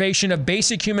preservation of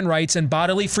basic human rights and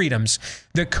bodily freedoms,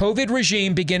 the COVID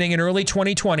regime beginning in early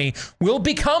 2020 will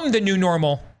become the new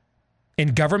normal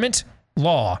in government,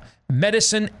 law,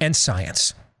 medicine, and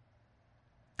science.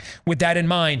 With that in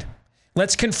mind,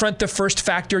 let's confront the first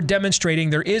factor demonstrating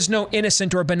there is no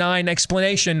innocent or benign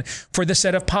explanation for the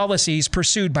set of policies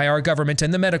pursued by our government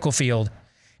and the medical field.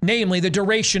 Namely, the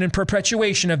duration and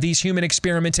perpetuation of these human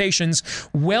experimentations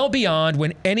well beyond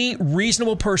when any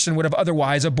reasonable person would have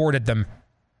otherwise aborted them.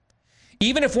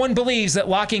 Even if one believes that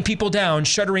locking people down,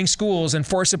 shuttering schools, and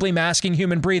forcibly masking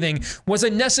human breathing was a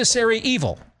necessary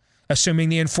evil, assuming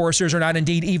the enforcers are not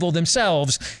indeed evil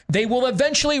themselves, they will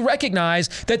eventually recognize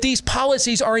that these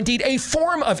policies are indeed a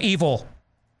form of evil,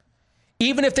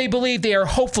 even if they believe they are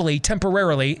hopefully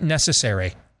temporarily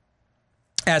necessary.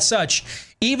 As such,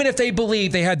 even if they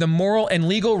believed they had the moral and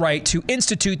legal right to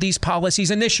institute these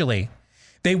policies initially,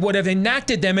 they would have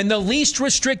enacted them in the least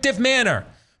restrictive manner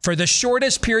for the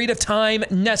shortest period of time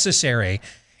necessary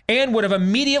and would have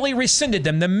immediately rescinded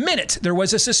them the minute there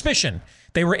was a suspicion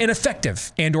they were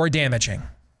ineffective and or damaging.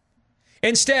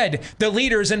 Instead, the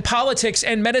leaders in politics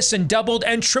and medicine doubled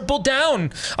and tripled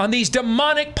down on these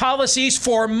demonic policies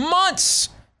for months,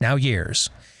 now years,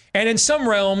 and in some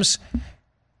realms,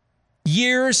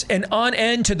 years and on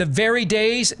end to the very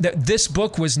days that this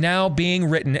book was now being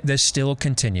written. This still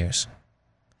continues.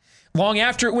 Long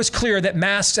after it was clear that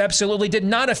masks absolutely did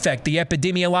not affect the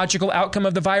epidemiological outcome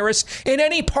of the virus in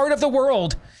any part of the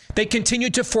world, they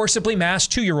continued to forcibly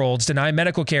mask 2-year-olds, deny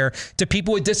medical care to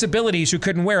people with disabilities who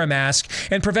couldn't wear a mask,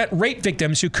 and prevent rape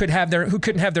victims who couldn't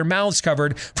have their mouths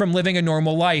covered from living a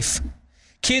normal life.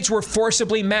 Kids were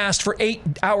forcibly masked for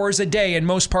 8 hours a day in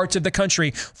most parts of the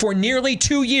country for nearly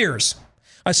 2 years,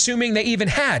 assuming they even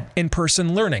had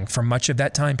in-person learning for much of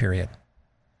that time period.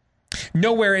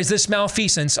 Nowhere is this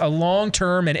malfeasance a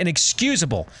long-term and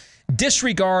inexcusable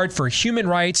disregard for human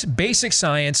rights, basic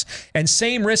science, and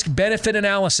same risk-benefit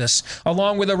analysis,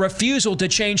 along with a refusal to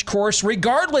change course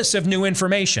regardless of new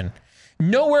information.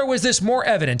 Nowhere was this more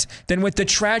evident than with the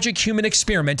tragic human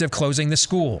experiment of closing the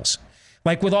schools.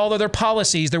 Like with all other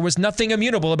policies, there was nothing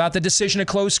immutable about the decision to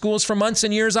close schools for months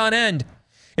and years on end.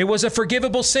 It was a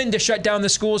forgivable sin to shut down the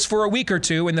schools for a week or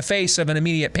two in the face of an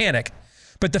immediate panic.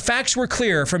 But the facts were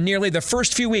clear from nearly the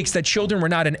first few weeks that children were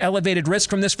not an elevated risk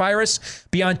from this virus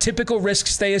beyond typical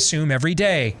risks they assume every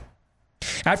day.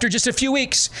 After just a few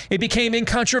weeks, it became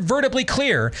incontrovertibly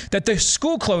clear that the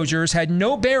school closures had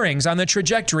no bearings on the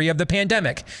trajectory of the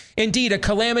pandemic, indeed a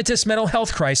calamitous mental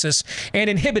health crisis, and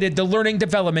inhibited the learning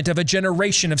development of a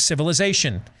generation of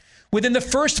civilization. Within the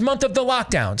first month of the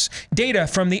lockdowns, data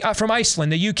from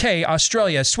Iceland, the UK,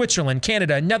 Australia, Switzerland,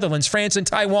 Canada, Netherlands, France, and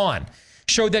Taiwan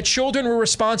showed that children were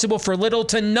responsible for little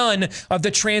to none of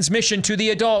the transmission to the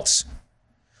adults.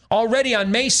 Already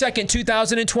on May 2nd,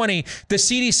 2020, the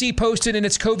CDC posted in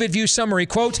its COVID View summary,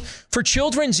 quote, "For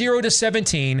children 0 to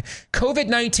 17,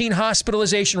 COVID-19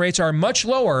 hospitalization rates are much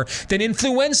lower than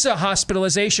influenza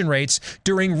hospitalization rates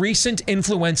during recent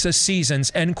influenza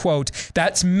seasons," end quote.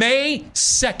 That's May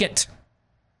 2nd.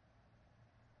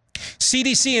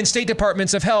 CDC and state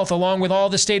departments of health, along with all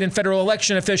the state and federal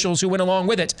election officials who went along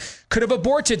with it, could have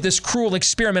aborted this cruel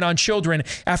experiment on children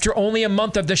after only a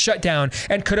month of the shutdown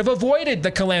and could have avoided the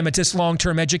calamitous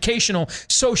long-term educational,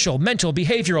 social, mental,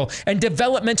 behavioral, and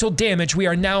developmental damage we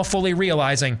are now fully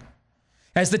realizing.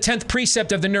 As the 10th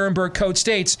precept of the Nuremberg Code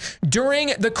states,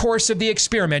 during the course of the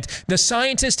experiment, the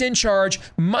scientist in charge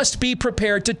must be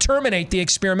prepared to terminate the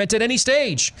experiment at any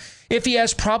stage if he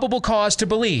has probable cause to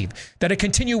believe that a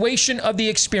continuation of the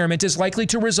experiment is likely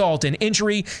to result in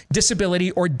injury,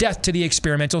 disability, or death to the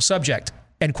experimental subject,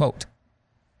 end quote.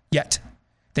 Yet,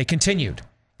 they continued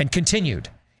and continued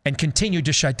and continued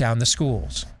to shut down the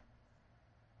schools.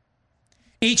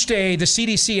 Each day, the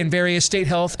CDC and various state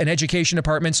health and education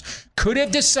departments could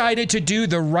have decided to do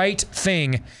the right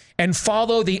thing and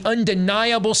follow the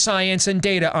undeniable science and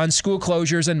data on school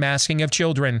closures and masking of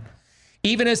children.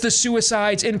 Even as the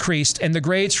suicides increased and the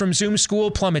grades from Zoom school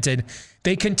plummeted,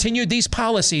 they continued these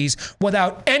policies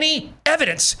without any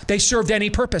evidence they served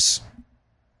any purpose.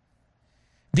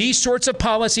 These sorts of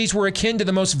policies were akin to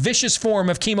the most vicious form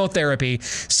of chemotherapy,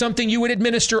 something you would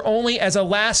administer only as a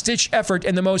last-ditch effort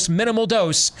in the most minimal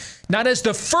dose, not as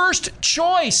the first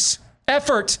choice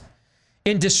effort,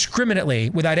 indiscriminately,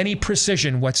 without any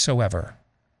precision whatsoever.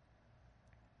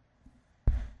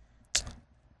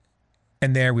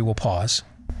 And there we will pause.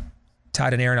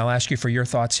 Todd and Aaron, I'll ask you for your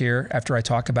thoughts here after I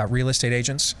talk about real estate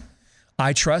agents.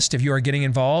 I trust if you are getting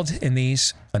involved in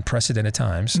these unprecedented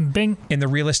times in the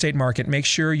real estate market, make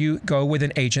sure you go with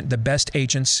an agent, the best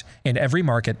agents in every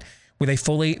market with a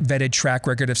fully vetted track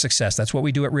record of success. That's what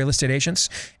we do at Real Estate Agents.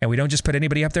 And we don't just put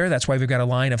anybody up there. That's why we've got a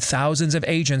line of thousands of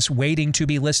agents waiting to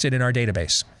be listed in our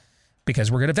database because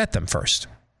we're going to vet them first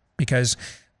because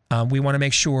we want to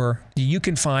make sure you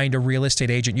can find a real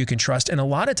estate agent you can trust. And a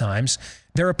lot of times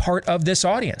they're a part of this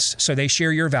audience. So they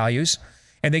share your values.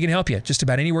 And they can help you just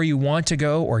about anywhere you want to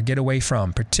go or get away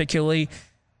from, particularly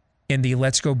in the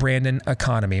Let's Go Brandon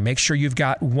economy. Make sure you've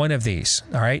got one of these,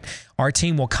 all right? Our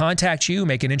team will contact you,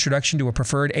 make an introduction to a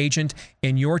preferred agent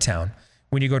in your town.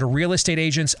 When you go to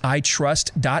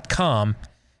realestateagentsitrust.com,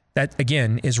 that,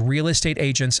 again, is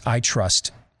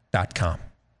realestateagentsitrust.com.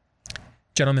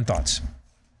 Gentlemen, thoughts?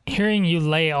 Hearing you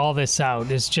lay all this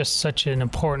out is just such an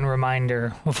important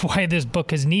reminder of why this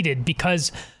book is needed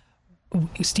because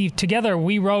Steve, together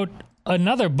we wrote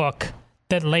another book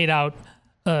that laid out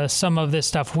some of this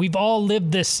stuff. We've all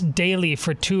lived this daily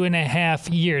for 2.5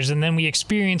 years, and then we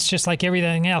experience just like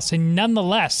everything else. And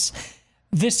nonetheless,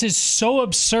 this is so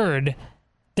absurd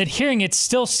that hearing it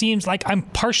still seems like I'm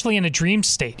partially in a dream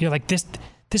state. You're like,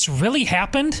 this really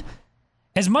happened?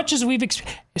 As much as we've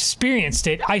experienced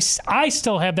it, I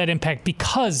still have that impact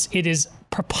because it is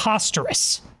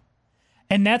preposterous.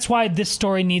 And that's why this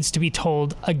story needs to be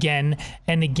told again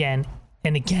and again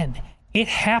and again. It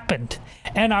happened.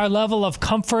 And our level of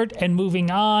comfort and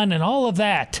moving on and all of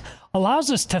that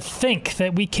allows us to think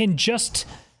that we can just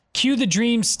cue the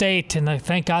dream state and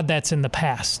thank God that's in the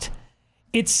past.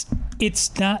 It's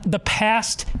not the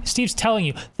past. Steve's telling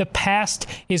you the past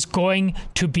is going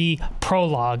to be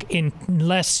prologue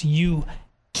unless you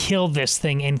kill this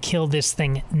thing and kill this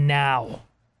thing now.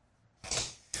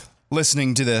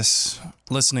 Listening to this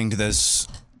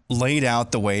laid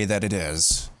out the way that it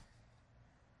is,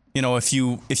 you know, if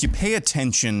you pay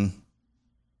attention,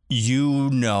 you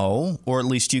know, or at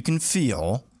least you can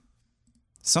feel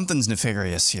something's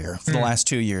nefarious here for the last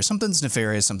 2 years. Something's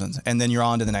nefarious, and then you're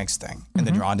on to the next thing, and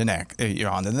then you're on to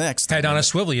the next thing. Head on a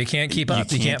swivel. You can't keep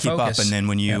up. You can't keep focus. Up, and then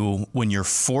when you're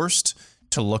forced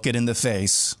to look it in the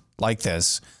face like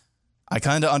this, I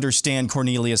kind of understand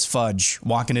Cornelius Fudge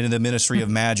walking into the Ministry of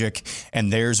Magic,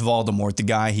 and there's Voldemort, the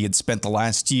guy he had spent the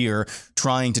last year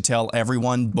trying to tell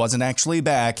everyone wasn't actually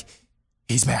back.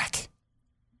 He's back.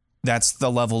 That's the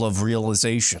level of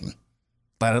realization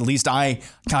that at least I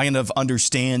kind of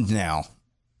understand now,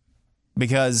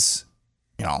 because,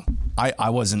 you know, I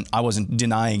wasn't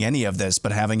denying any of this,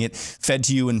 but having it fed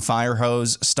to you in fire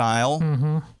hose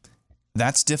style,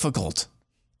 that's difficult.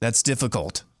 That's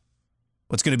difficult.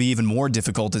 What's going to be even more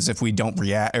difficult is if we don't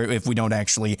react, or if we don't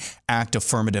actually act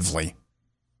affirmatively.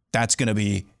 That's going to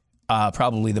be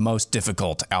probably the most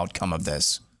difficult outcome of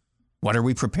this. What are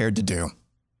we prepared to do?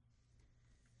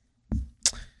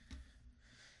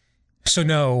 So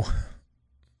no,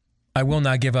 I will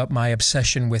not give up my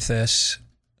obsession with this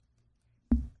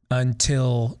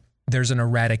until there's an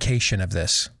eradication of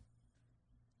this.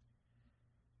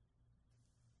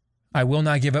 I will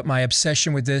not give up my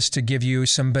obsession with this to give you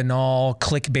some banal,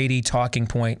 clickbaity talking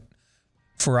point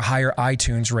for a higher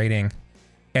iTunes rating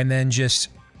and then just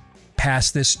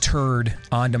pass this turd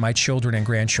on to my children and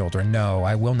grandchildren. No,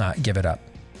 I will not give it up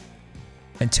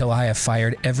until I have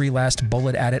fired every last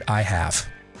bullet at it I have.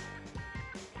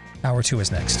 Hour 2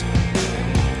 is next.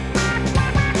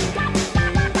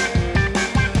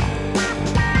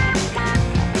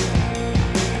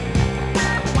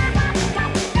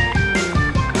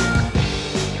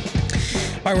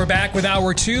 All right, we're back with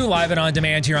Hour 2, live and on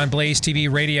demand here on Blaze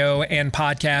TV, radio, and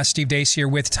podcast. Steve Deace here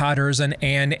with Todd Erzin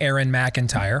and Aaron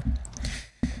McIntyre.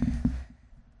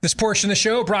 This portion of the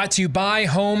show brought to you by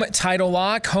Home Title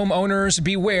Lock. Homeowners,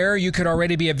 beware. You could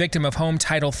already be a victim of home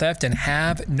title theft and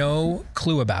have no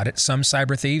clue about it. Some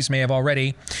cyber thieves may have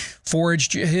already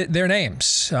forged their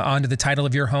names onto the title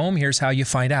of your home. Here's how you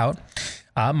find out.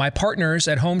 My partners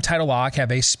at Home Title Lock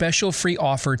have a special free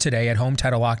offer today at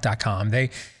HometitleLock.com. They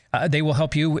will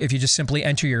help you if you just simply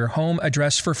enter your home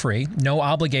address for free, no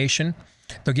obligation.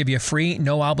 They'll give you a free,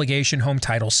 no obligation home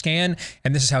title scan.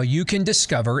 And this is how you can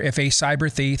discover if a cyber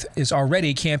thief is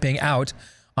already camping out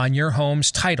on your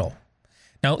home's title.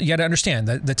 Now, you got to understand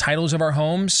that the titles of our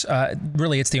homes,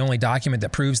 really, it's the only document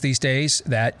that proves these days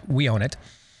that we own it.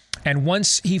 And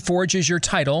once he forges your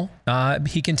title,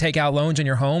 he can take out loans on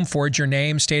your home, forge your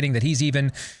name, stating that he's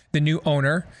even the new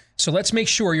owner. So let's make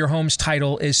sure your home's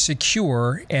title is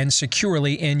secure and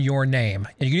securely in your name.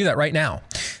 And you can do that right now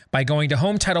by going to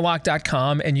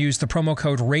HometitleLock.com and use the promo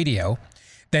code RADIO.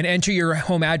 Then enter your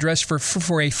home address for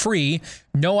a free,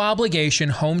 no obligation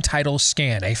home title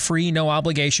scan. A free, no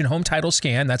obligation home title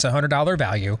scan. That's a $100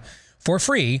 value for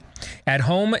free at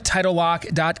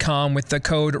HometitleLock.com with the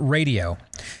code RADIO.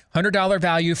 $100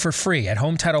 value for free at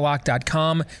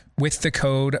HometitleLock.com with the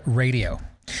code RADIO.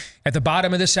 At the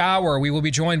bottom of this hour, we will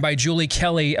be joined by Julie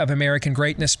Kelly of American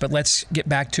Greatness, but let's get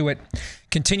back to it.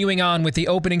 Continuing on with the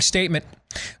opening statement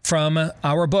from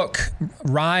our book,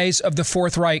 Rise of the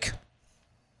Fourth Reich,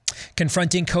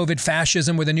 Confronting COVID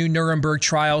Fascism with a New Nuremberg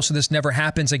Trial So This Never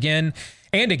Happens Again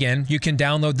and Again. You can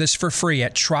download this for free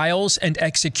at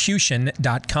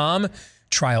trialsandexecution.com.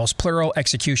 Trials, plural,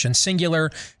 execution,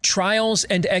 singular.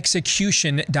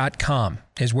 Trialsandexecution.com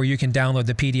is where you can download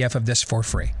the PDF of this for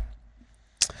free.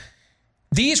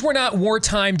 These were not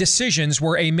wartime decisions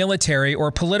where a military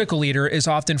or political leader is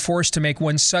often forced to make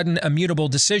one sudden, immutable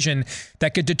decision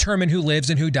that could determine who lives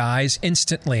and who dies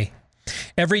instantly.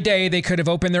 Every day, they could have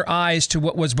opened their eyes to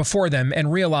what was before them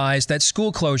and realized that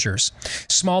school closures,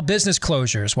 small business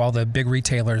closures, while the big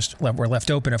retailers were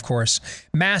left open, of course,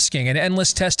 masking and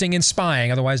endless testing and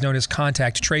spying, otherwise known as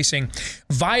contact tracing,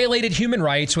 violated human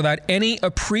rights without any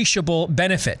appreciable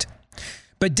benefit,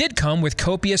 but did come with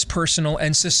copious personal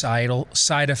and societal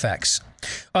side effects.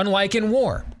 Unlike in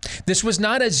war, this was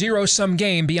not a zero-sum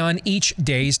game beyond each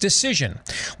day's decision.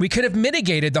 We could have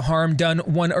mitigated the harm done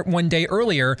one day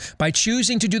earlier by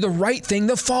choosing to do the right thing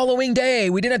the following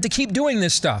day. We didn't have to keep doing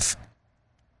this stuff.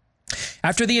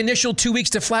 After the initial 2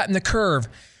 weeks to flatten the curve,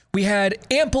 we had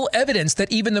ample evidence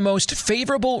that even the most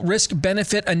favorable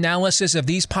risk-benefit analysis of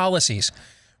these policies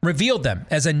revealed them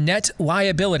as a net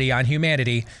liability on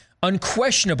humanity,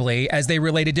 unquestionably as they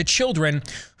related to children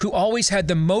who always had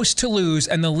the most to lose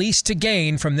and the least to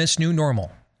gain from this new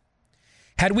normal.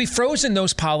 Had we frozen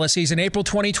those policies in April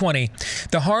 2020,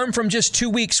 the harm from just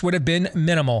 2 weeks would have been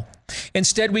minimal.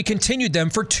 Instead, we continued them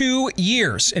for 2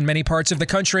 years in many parts of the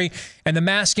country, and the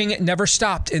masking never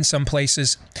stopped in some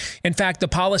places. In fact, the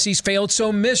policies failed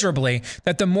so miserably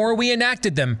that the more we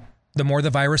enacted them, the more the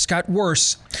virus got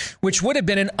worse, which would have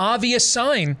been an obvious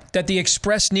sign that the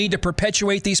express need to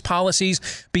perpetuate these policies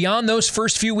beyond those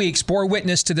first few weeks bore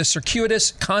witness to the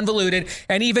circuitous, convoluted,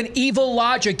 and even evil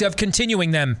logic of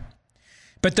continuing them.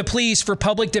 But the pleas for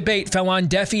public debate fell on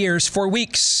deaf ears for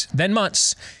weeks, then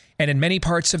months, and in many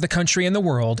parts of the country and the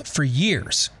world for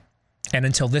years, and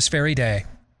until this very day.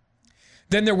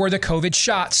 Then there were the COVID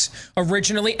shots,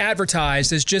 originally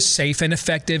advertised as just safe and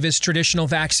effective as traditional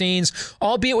vaccines,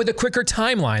 albeit with a quicker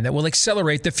timeline that will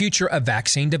accelerate the future of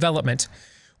vaccine development.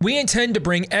 We intend to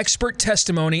bring expert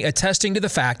testimony attesting to the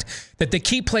fact that the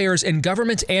key players in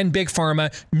government and big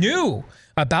pharma knew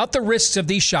about the risks of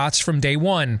these shots from day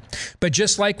one. But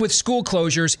just like with school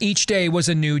closures, each day was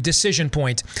a new decision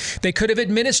point. They could have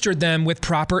administered them with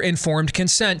proper informed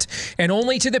consent and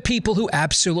only to the people who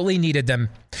absolutely needed them.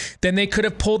 Then they could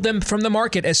have pulled them from the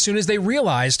market as soon as they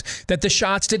realized that the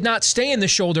shots did not stay in the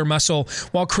shoulder muscle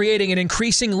while creating an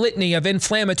increasing litany of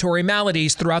inflammatory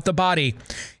maladies throughout the body,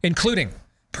 including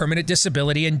permanent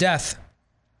disability and death.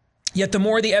 Yet the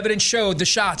more the evidence showed the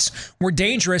shots were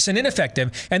dangerous and ineffective,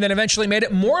 and then eventually made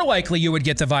it more likely you would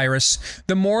get the virus,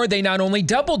 the more they not only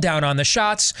doubled down on the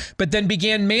shots, but then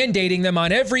began mandating them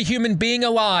on every human being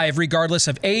alive, regardless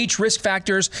of age, risk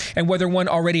factors, and whether one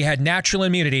already had natural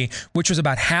immunity, which was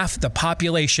about half the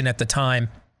population at the time.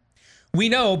 We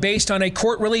know, based on a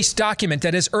court-released document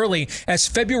that as early as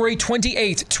February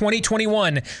 28,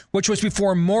 2021, which was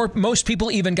before most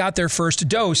people even got their first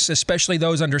dose, especially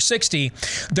those under 60,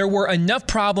 there were enough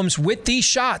problems with these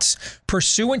shots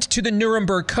pursuant to the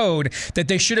Nuremberg Code that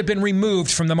they should have been removed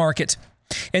from the market.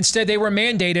 Instead, they were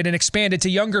mandated and expanded to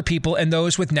younger people and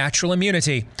those with natural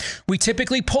immunity. We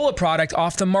typically pull a product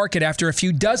off the market after a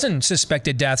few dozen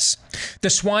suspected deaths. The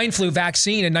swine flu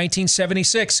vaccine in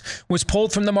 1976 was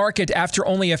pulled from the market after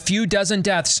only a few dozen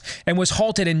deaths and was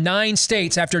halted in 9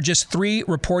 states after just 3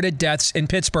 reported deaths in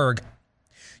Pittsburgh.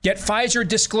 Yet Pfizer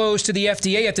disclosed to the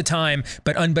FDA at the time,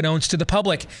 but unbeknownst to the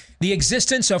public, the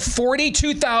existence of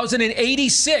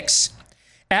 42,086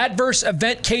 adverse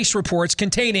event case reports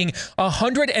containing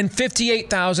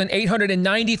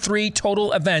 158,893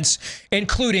 total events,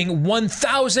 including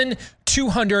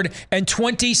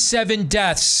 1,227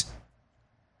 deaths.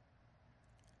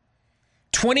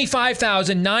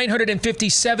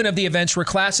 25,957 of the events were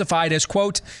classified as,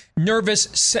 quote, nervous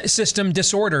system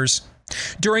disorders.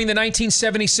 During the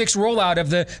 1976 rollout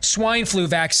of the swine flu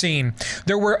vaccine,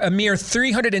 there were a mere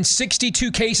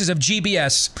 362 cases of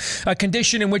GBS, a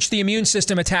condition in which the immune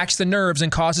system attacks the nerves and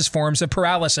causes forms of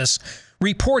paralysis,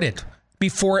 reported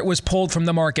before it was pulled from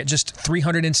the market, just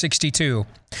 362.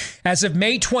 As of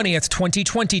May 20th,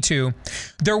 2022,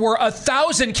 there were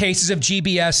 1,000 cases of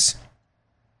GBS,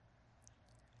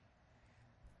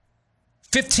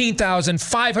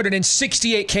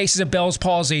 15,568 cases of Bell's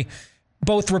palsy,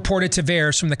 both reported to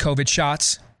VAERS from the COVID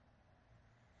shots.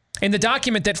 In the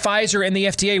document that Pfizer and the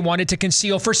FDA wanted to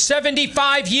conceal for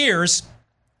 75 years,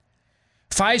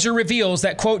 Pfizer reveals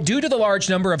that, quote, due to the large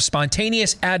number of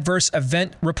spontaneous adverse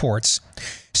event reports,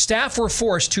 staff were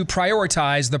forced to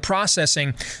prioritize the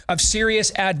processing of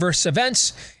serious adverse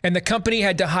events, and the company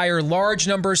had to hire large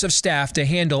numbers of staff to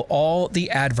handle all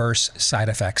the adverse side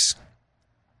effects.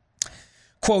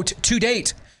 Quote, to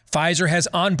date, Pfizer has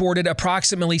onboarded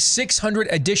approximately 600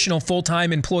 additional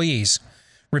full-time employees,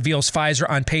 reveals Pfizer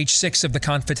on page 6 of the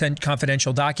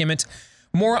confidential document.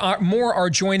 More are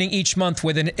joining each month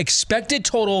with an expected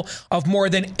total of more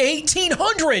than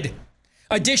 1,800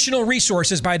 additional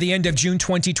resources by the end of June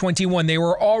 2021. They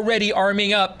were already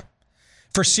arming up.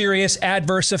 for serious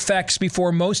adverse effects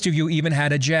before most of you even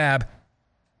had a jab.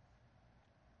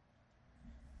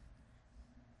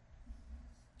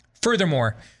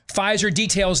 Furthermore, Pfizer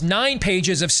details 9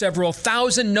 pages of several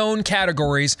thousand known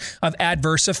categories of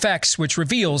adverse effects, which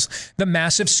reveals the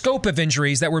massive scope of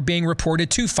injuries that were being reported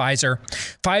to Pfizer.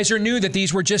 Pfizer knew that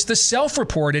these were just the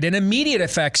self-reported and immediate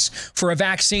effects for a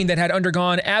vaccine that had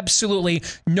undergone absolutely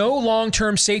no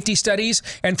long-term safety studies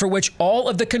and for which all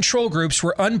of the control groups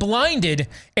were unblinded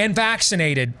and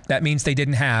vaccinated. That means they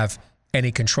didn't have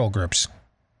any control groups.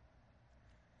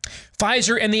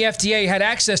 Pfizer and the FDA had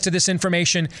access to this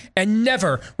information and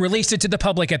never released it to the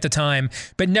public at the time,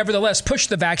 but nevertheless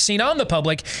pushed the vaccine on the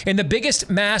public in the biggest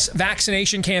mass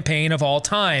vaccination campaign of all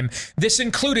time. This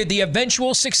included the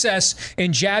eventual success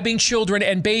in jabbing children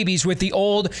and babies with the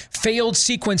old failed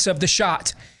sequence of the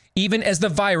shot, even as the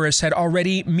virus had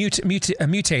already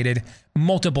mutated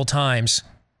multiple times.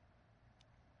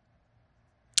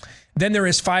 Then there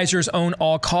is Pfizer's own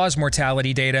all-cause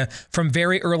mortality data from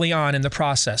very early on in the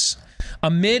process.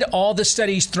 Amid all the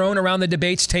studies thrown around the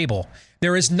debates table,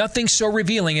 there is nothing so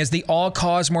revealing as the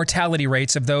all-cause mortality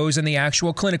rates of those in the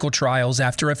actual clinical trials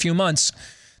after a few months,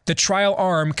 the trial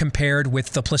arm compared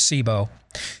with the placebo.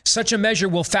 Such a measure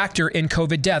will factor in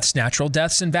COVID deaths, natural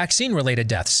deaths, and vaccine-related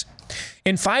deaths.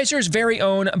 In Pfizer's very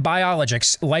own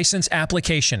Biologics license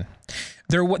application,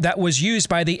 that was used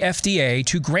by the FDA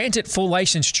to grant it full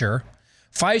licensure,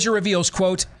 Pfizer reveals,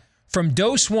 quote, from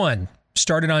dose 1,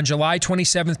 started on July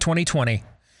 27, 2020,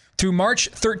 through March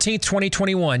 13,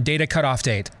 2021, data cutoff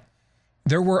date,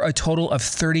 there were a total of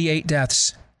 38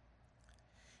 deaths,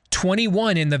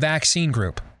 21 in the vaccine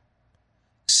group,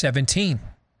 17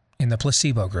 in the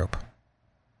placebo group,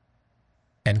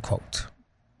 end quote.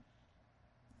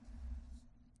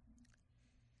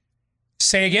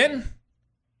 Say again?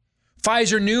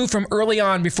 Pfizer knew from early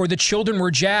on, before the children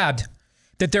were jabbed,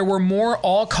 that there were more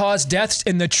all-cause deaths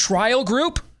in the trial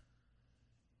group?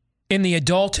 In the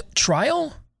adult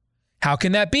trial? How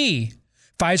can that be?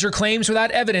 Pfizer claims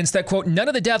without evidence that, quote, none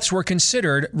of the deaths were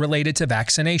considered related to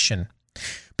vaccination.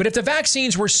 But if the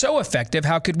vaccines were so effective,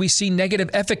 how could we see negative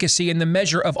efficacy in the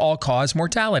measure of all-cause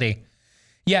mortality?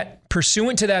 Yet,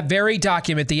 pursuant to that very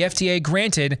document, the FDA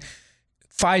granted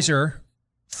Pfizer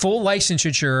full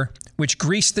licensure, which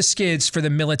greased the skids for the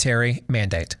military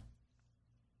mandate.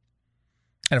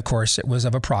 And of course, it was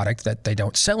of a product that they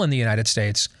don't sell in the United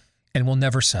States and will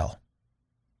never sell.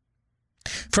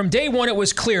 From day one, it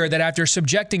was clear that after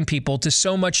subjecting people to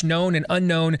so much known and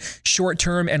unknown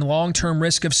short-term and long-term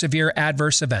risk of severe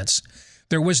adverse events,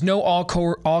 there was no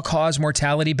all-cause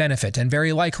mortality benefit and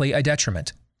very likely a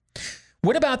detriment.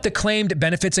 What about the claimed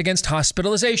benefits against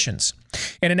hospitalizations?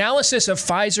 An analysis of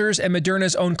Pfizer's and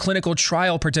Moderna's own clinical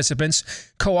trial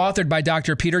participants, co-authored by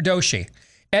Dr. Peter Doshi,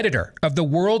 editor of the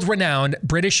world-renowned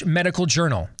British Medical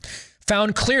Journal,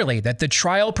 found clearly that the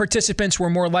trial participants were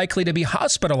more likely to be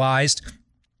hospitalized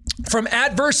from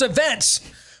adverse events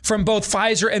from both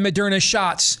Pfizer and Moderna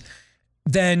shots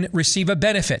than receive a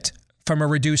benefit from a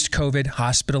reduced COVID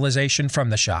hospitalization from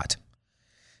the shot.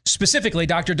 Specifically,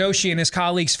 Dr. Doshi and his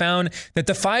colleagues found that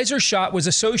the Pfizer shot was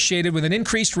associated with an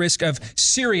increased risk of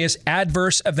serious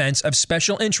adverse events of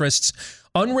special interests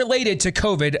unrelated to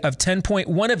COVID of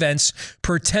 10.1 events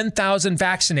per 10,000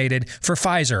 vaccinated for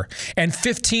Pfizer and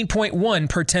 15.1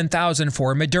 per 10,000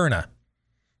 for Moderna.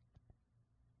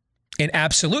 In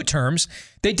absolute terms,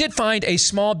 they did find a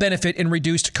small benefit in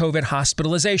reduced COVID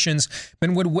hospitalizations,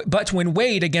 but when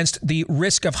weighed against the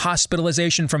risk of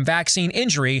hospitalization from vaccine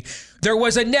injury, there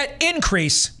was a net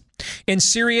increase in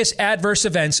serious adverse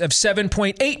events of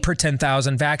 7.8 per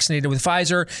 10,000 vaccinated with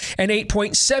Pfizer and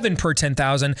 8.7 per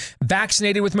 10,000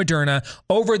 vaccinated with Moderna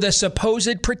over the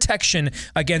supposed protection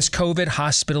against COVID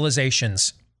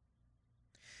hospitalizations.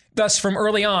 Thus, from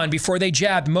early on, before they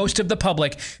jabbed most of the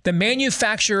public, the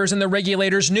manufacturers and the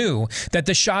regulators knew that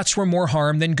the shots were more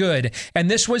harm than good.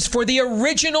 And this was for the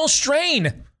original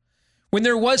strain, when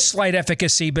there was slight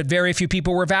efficacy, but very few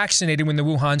people were vaccinated when the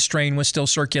Wuhan strain was still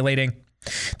circulating.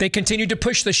 They continued to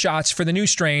push the shots for the new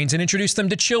strains and introduce them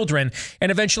to children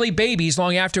and eventually babies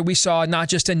long after we saw not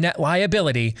just a net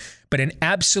liability, but an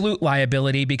absolute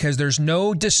liability because there's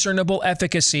no discernible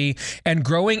efficacy and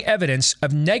growing evidence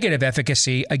of negative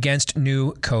efficacy against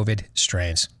new COVID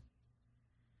strains.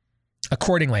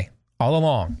 Accordingly, all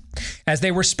along, as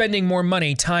they were spending more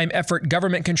money, time, effort,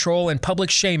 government control, and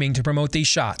public shaming to promote these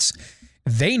shots,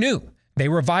 they knew they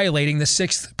were violating the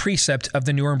 6th precept of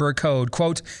the Nuremberg Code,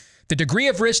 quote, the degree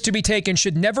of risk to be taken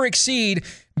should never exceed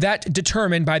that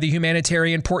determined by the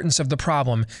humanitarian importance of the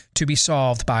problem to be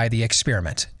solved by the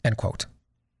experiment, end quote.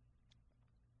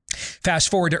 Fast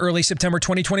forward to early September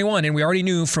 2021, and we already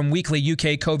knew from weekly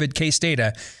UK COVID case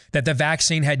data that the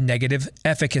vaccine had negative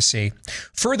efficacy.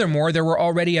 Furthermore, there were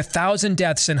already 1,000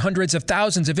 deaths and hundreds of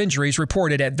thousands of injuries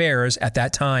reported at VAERS at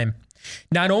that time.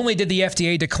 Not only did the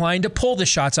FDA decline to pull the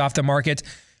shots off the market,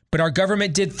 but our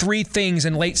government did three things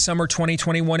in late summer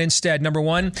 2021 instead. Number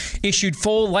one, issued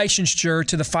full licensure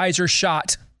to the Pfizer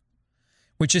shot,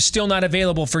 which is still not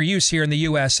available for use here in the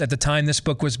U.S. at the time this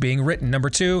book was being written. Number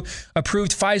two,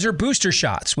 approved Pfizer booster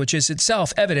shots, which is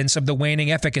itself evidence of the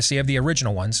waning efficacy of the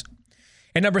original ones.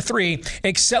 And number three,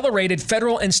 accelerated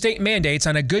federal and state mandates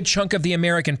on a good chunk of the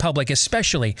American public,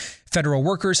 especially federal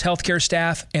workers, healthcare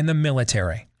staff, and the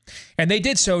military. And they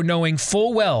did so knowing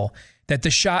full well that the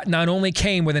shot not only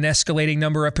came with an escalating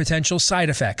number of potential side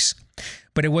effects,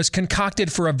 but it was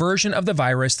concocted for a version of the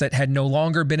virus that had no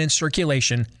longer been in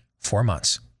circulation for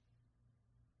months.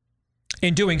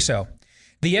 In doing so,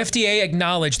 the FDA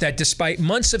acknowledged that despite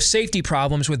months of safety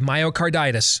problems with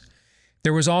myocarditis,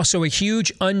 there was also a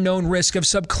huge unknown risk of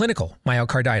subclinical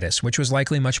myocarditis, which was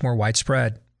likely much more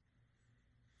widespread.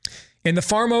 In the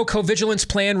Pharmacovigilance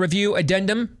Plan Review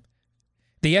Addendum,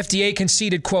 the FDA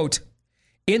conceded, quote,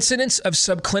 incidence of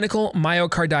subclinical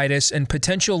myocarditis and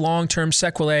potential long-term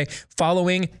sequelae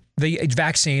following the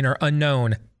vaccine are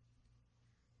unknown.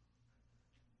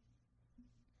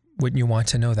 Wouldn't you want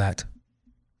to know that?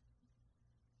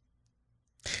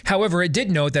 However, it did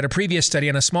note that a previous study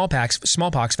on a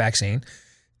smallpox vaccine,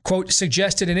 quote,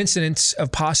 suggested an incidence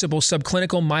of possible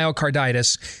subclinical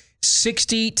myocarditis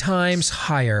 60 times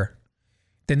higher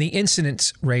than the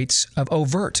incidence rates of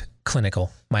overt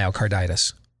clinical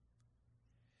myocarditis.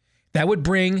 That would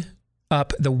bring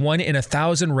up the 1 in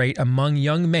 1,000 rate among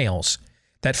young males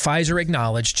that Pfizer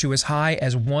acknowledged to as high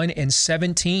as 1 in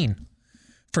 17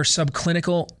 for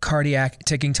subclinical cardiac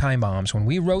ticking time bombs. When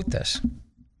we wrote this,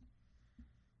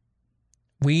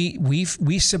 we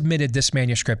submitted this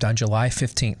manuscript on July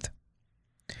 15th,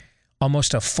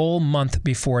 almost a full month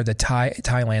before the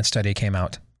Thailand study came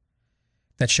out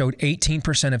that showed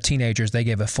 18% of teenagers they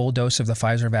gave a full dose of the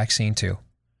Pfizer vaccine to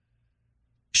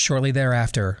shortly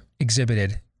thereafter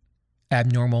exhibited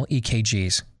abnormal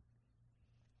EKGs.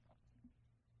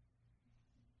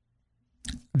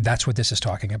 That's what this is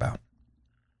talking about.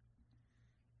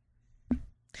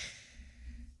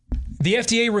 The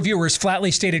FDA reviewers flatly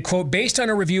stated, quote, based on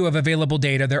a review of available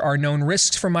data, there are known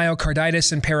risks for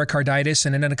myocarditis and pericarditis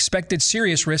and an unexpected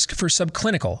serious risk for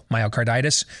subclinical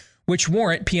myocarditis, which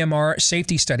warrant PMR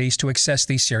safety studies to assess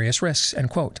these serious risks, end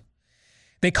quote.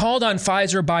 They called on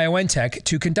Pfizer-BioNTech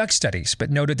to conduct studies, but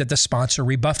noted that the sponsor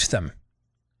rebuffed them.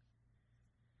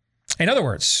 In other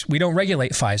words, we don't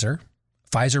regulate Pfizer.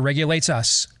 Pfizer regulates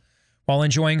us, while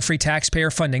enjoying free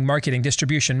taxpayer funding, marketing,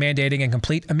 distribution, mandating, and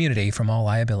complete immunity from all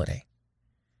liability.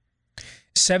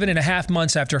 7.5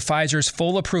 months after Pfizer's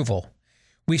full approval,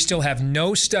 we still have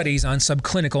no studies on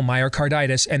subclinical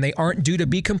myocarditis, and they aren't due to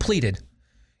be completed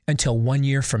until 1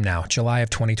 year from now, July of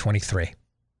 2023.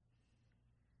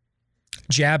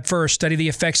 Jab first, study the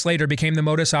effects later became the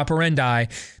modus operandi,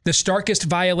 the starkest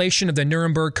violation of the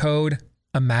Nuremberg Code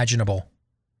imaginable.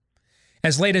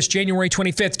 As late as January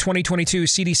 25th, 2022,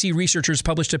 CDC researchers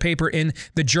published a paper in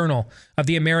the Journal of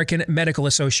the American Medical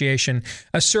Association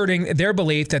asserting their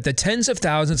belief that the tens of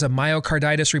thousands of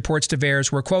myocarditis reports to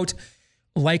VAERS were, quote,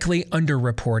 likely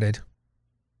underreported.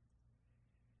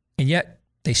 And yet,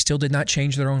 they still did not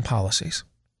change their own policies.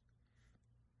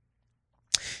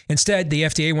 Instead, the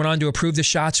FDA went on to approve the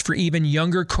shots for even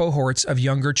younger cohorts of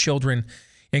younger children,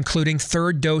 including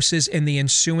third doses in the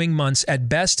ensuing months. At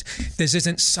best, this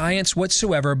isn't science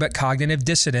whatsoever, but cognitive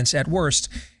dissonance. At worst,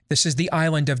 this is the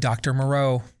island of Dr.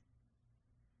 Moreau.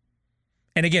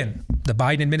 And again, the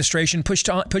Biden administration pushed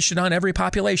it on every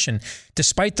population,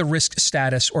 despite the risk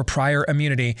status or prior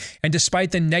immunity, and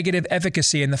despite the negative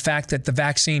efficacy and the fact that the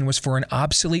vaccine was for an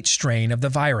obsolete strain of the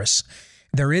virus.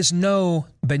 There is no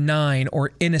benign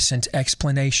or innocent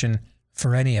explanation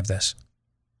for any of this.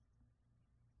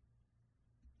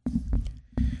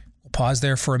 We'll pause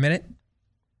there for a minute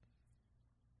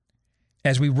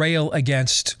as we rail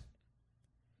against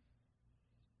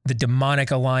the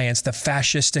demonic alliance, the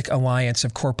fascistic alliance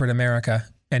of corporate America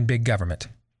and big government.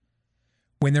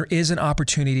 When there is an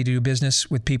opportunity to do business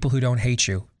with people who don't hate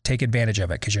you, take advantage of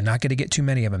it, because you're not going to get too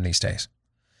many of them these days.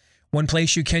 One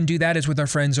place you can do that is with our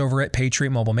friends over at Patriot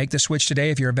Mobile. Make the switch today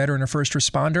if you're a veteran or first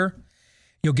responder.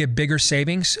 You'll get bigger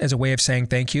savings as a way of saying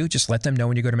thank you. Just let them know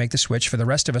when you go to make the switch. For the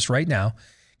rest of us right now,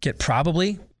 get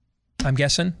probably, I'm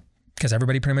guessing, because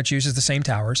everybody pretty much uses the same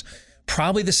towers,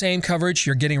 probably the same coverage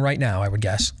you're getting right now, I would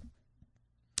guess,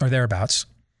 or thereabouts.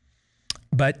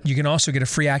 But you can also get a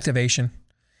free activation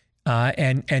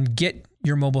and get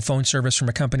your mobile phone service from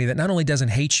a company that not only doesn't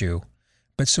hate you,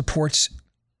 but supports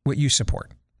what you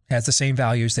support, has the same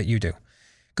values that you do.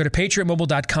 Go to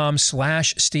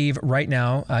patriotmobile.com/Steve right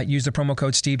now. Use the promo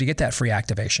code Steve to get that free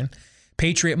activation.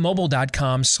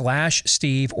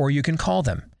 patriotmobile.com/Steve, or you can call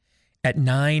them at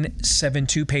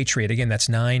 972-PATRIOT. Again, that's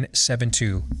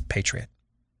 972-PATRIOT.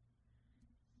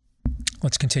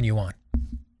 Let's continue on.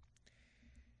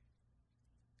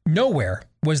 Nowhere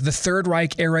was the Third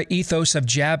Reich era ethos of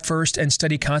jab first and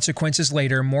study consequences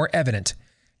later more evident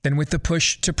than with the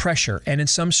push to pressure and in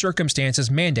some circumstances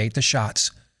mandate the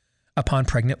shots upon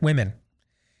pregnant women.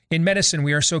 In medicine,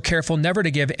 we are so careful never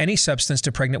to give any substance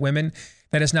to pregnant women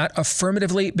that has not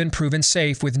affirmatively been proven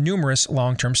safe, with numerous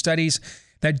long-term studies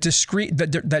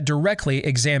that directly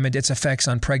examined its effects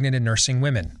on pregnant and nursing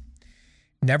women.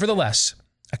 Nevertheless,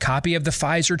 a copy of the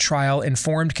Pfizer trial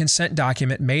informed consent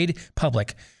document made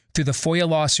public through the FOIA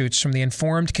lawsuits from the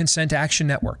Informed Consent Action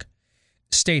Network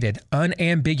stated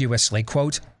unambiguously,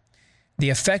 quote, "The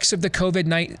effects of the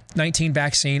COVID-19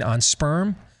 vaccine on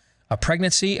sperm, a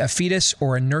pregnancy, a fetus,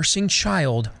 or a nursing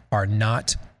child are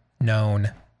not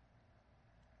known."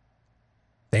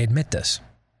 They admit this.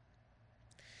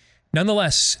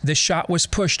 Nonetheless, this shot was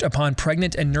pushed upon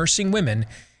pregnant and nursing women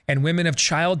and women of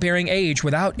childbearing age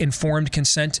without informed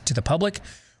consent to the public,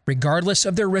 regardless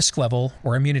of their risk level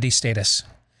or immunity status.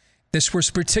 This was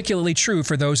particularly true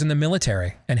for those in the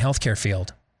military and healthcare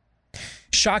field.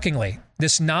 Shockingly,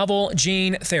 this novel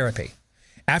gene therapy,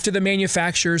 after the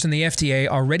manufacturers and the FDA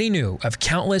already knew of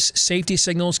countless safety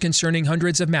signals concerning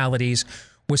hundreds of maladies,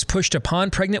 was pushed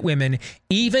upon pregnant women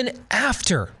even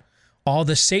after all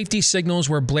the safety signals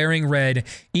were blaring red,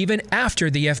 even after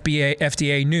the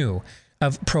FDA knew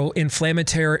of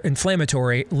pro-inflammatory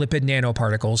lipid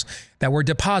nanoparticles that were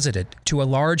deposited to a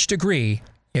large degree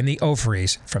in the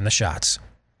ovaries from the shots.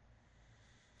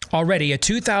 Already in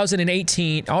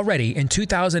 2018,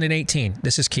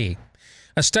 this is key,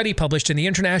 a study published in the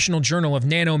International Journal of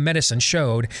Nanomedicine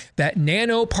showed that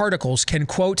nanoparticles can,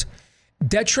 quote,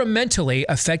 detrimentally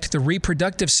affect the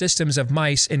reproductive systems of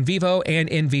mice in vivo and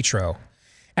in vitro.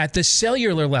 At the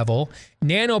cellular level,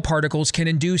 nanoparticles can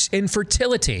induce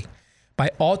infertility by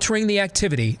altering the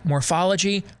activity,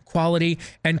 morphology, quality,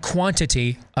 and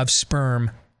quantity of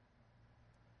sperm.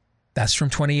 That's from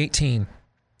 2018.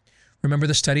 Remember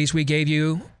the studies we gave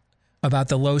you about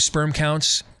the low sperm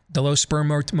counts, the low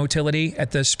sperm motility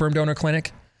at the sperm donor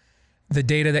clinic? The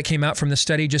data that came out from the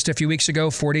study just a few weeks ago,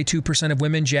 42% of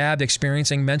women jabbed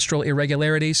experiencing menstrual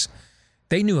irregularities.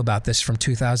 They knew about this from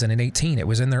 2018. It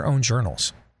was in their own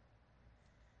journals.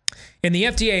 In the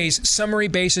FDA's summary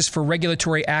basis for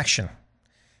regulatory action,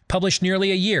 published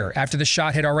nearly a year after the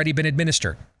shot had already been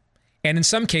administered, and in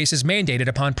some cases mandated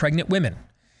upon pregnant women,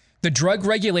 the drug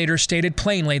regulator stated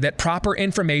plainly that proper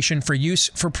information for use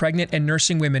for pregnant and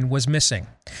nursing women was missing.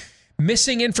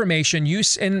 Missing information,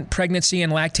 use in pregnancy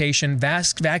and lactation,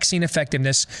 vaccine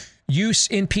effectiveness, use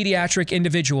in pediatric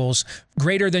individuals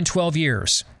greater than 12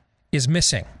 years is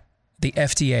missing, the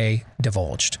FDA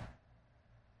divulged.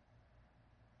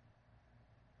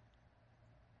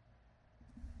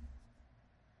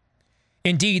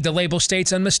 Indeed, the label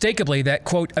states unmistakably that,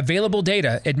 quote, available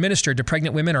data administered to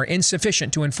pregnant women are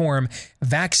insufficient to inform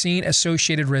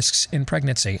vaccine-associated risks in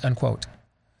pregnancy, unquote.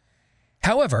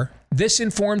 However, this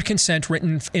informed consent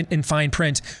written in fine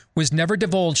print was never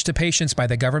divulged to patients by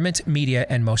the government, media,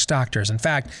 and most doctors. In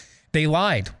fact, they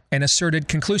lied and asserted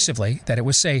conclusively that it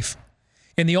was safe.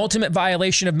 In the ultimate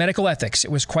violation of medical ethics,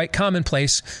 it was quite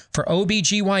commonplace for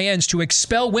OBGYNs to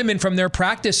expel women from their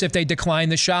practice if they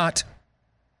declined the shot.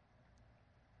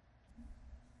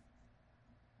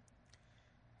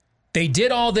 They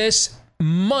did all this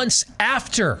months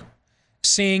after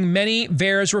seeing many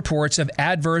VAERS reports of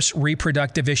adverse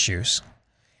reproductive issues.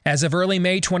 As of early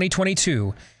May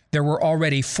 2022, there were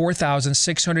already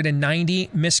 4,690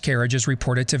 miscarriages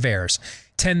reported to VAERS,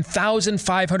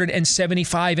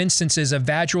 10,575 instances of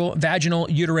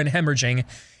vaginal uterine hemorrhaging,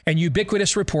 and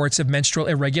ubiquitous reports of menstrual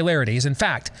irregularities. In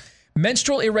fact,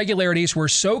 menstrual irregularities were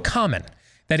so common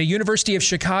that a University of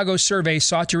Chicago survey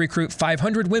sought to recruit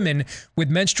 500 women with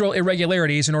menstrual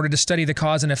irregularities in order to study the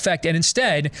cause and effect. And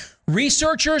instead,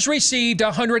 researchers received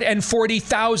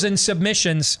 140,000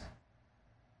 submissions.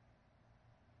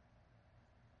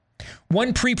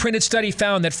 One pre-printed study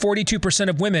found that 42%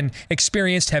 of women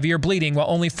experienced heavier bleeding, while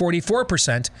only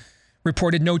 44%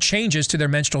 reported no changes to their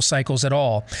menstrual cycles at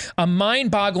all. A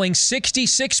mind-boggling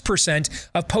 66%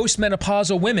 of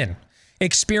postmenopausal women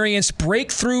experienced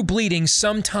breakthrough bleeding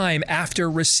sometime after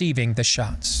receiving the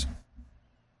shots.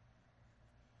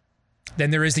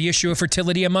 Then there is the issue of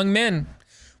fertility among men,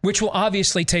 which will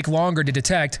obviously take longer to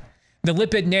detect. The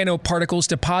lipid nanoparticles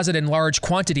deposit in large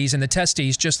quantities in the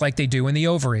testes just like they do in the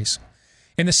ovaries.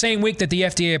 In the same week that the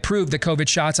FDA approved the COVID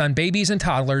shots on babies and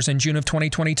toddlers in June of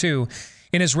 2022,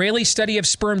 an Israeli study of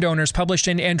sperm donors published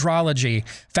in Andrology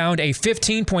found a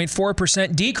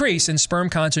 15.4% decrease in sperm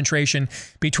concentration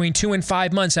between 2 and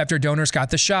 5 months after donors got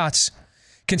the shots.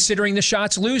 Considering the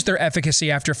shots lose their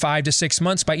efficacy after 5 to 6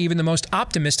 months by even the most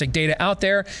optimistic data out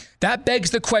there, that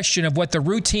begs the question of what the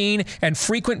routine and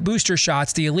frequent booster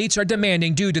shots the elites are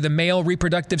demanding do to the male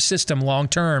reproductive system long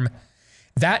term.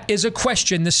 That is a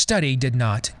question the study did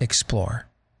not explore.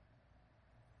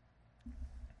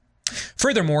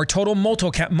 Furthermore, total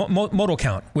motile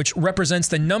count, which represents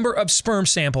the number of sperm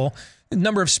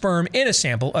in a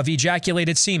sample of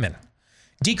ejaculated semen,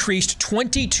 decreased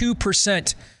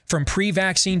 22% from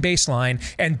pre-vaccine baseline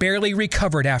and barely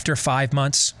recovered after 5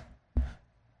 months.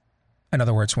 In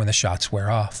other words, when the shots wear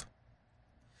off.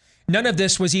 None of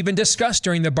this was even discussed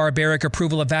during the barbaric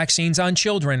approval of vaccines on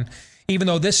children, even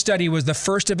though this study was the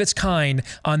first of its kind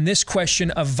on this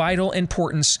question of vital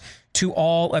importance to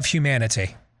all of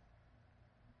humanity.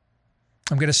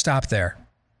 I'm going to stop there.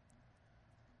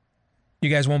 You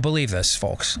guys won't believe this,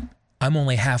 folks. I'm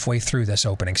only halfway through this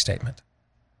opening statement.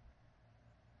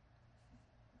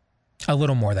 A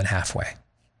little more than halfway.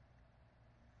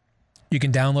 You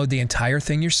can download the entire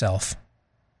thing yourself.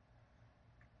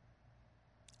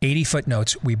 80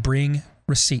 footnotes. We bring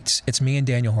receipts. It's me and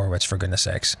Daniel Horowitz, for goodness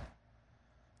sakes.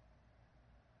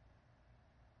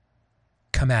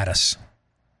 Come at us.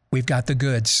 We've got the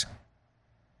goods.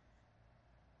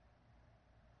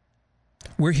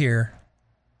 We're here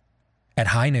at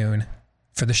high noon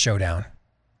for the showdown.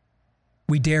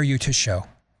 We dare you to show.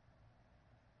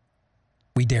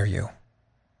 We dare you.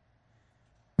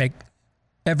 Make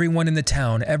everyone in the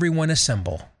town, everyone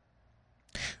assemble.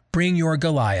 Bring your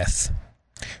Goliath.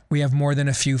 We have more than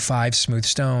a few 5 smooth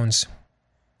stones.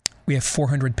 We have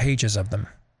 400 pages of them.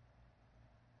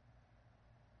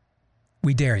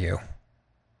 We dare you.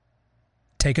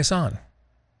 Take us on.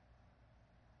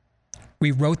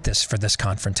 We wrote this for this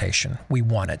confrontation. We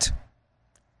want it.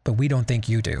 But we don't think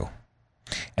you do.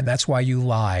 And that's why you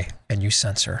lie and you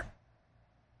censor.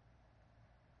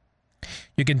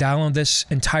 You can download this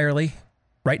entirely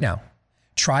right now.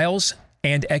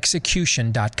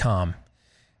 Trialsandexecution.com.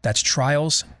 That's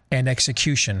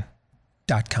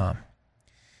trialsandexecution.com.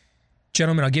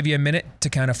 Gentlemen, I'll give you a minute to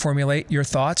kind of formulate your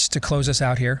thoughts to close us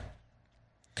out here.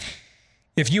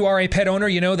 If you are a pet owner,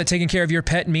 you know that taking care of your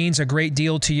pet means a great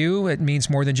deal to you. It means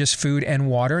more than just food and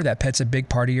water. That pet's a big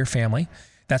part of your family.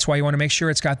 That's why you want to make sure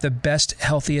it's got the best,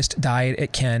 healthiest diet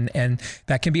it can. And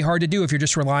that can be hard to do if you're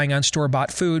just relying on store-bought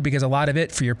food, because a lot of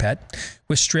it for your pet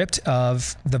was stripped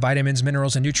of the vitamins,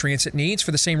 minerals, and nutrients it needs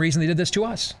for the same reason they did this to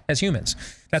us as humans.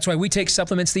 That's why we take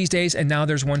supplements these days, and now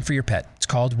there's one for your pet. It's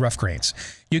called Rough Greens.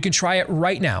 You can try it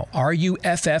right now.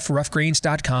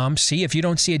 RUFFroughgreens.com. See if you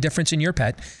don't see a difference in your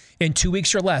pet. In 2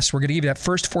 weeks or less, we're going to give you that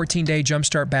first 14-day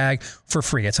Jumpstart bag for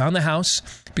free. It's on the house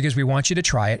because we want you to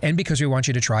try it. And because we want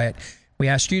you to try it, we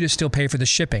ask you to still pay for the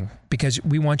shipping because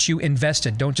we want you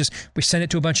invested. Don't just, we send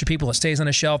it to a bunch of people. It stays on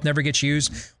a shelf, never gets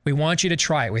used. We want you to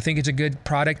try it. We think it's a good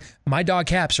product. My dog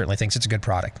Cap certainly thinks it's a good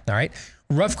product. All right.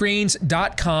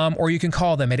 Roughgreens.com, or you can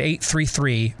call them at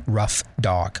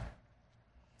 833-ROUGH-DOG.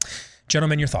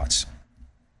 Gentlemen, your thoughts.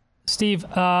 Steve,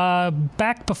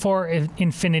 back before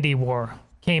Infinity War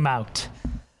came out,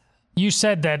 you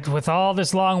said that with all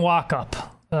this long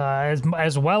walk-up,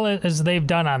 as well as they've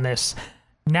done on this,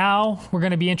 now we're going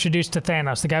to be introduced to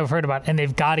Thanos, the guy we've heard about, and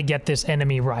they've got to get this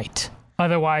enemy right.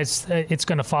 Otherwise, it's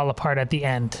going to fall apart at the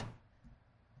end.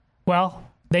 Well,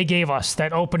 they gave us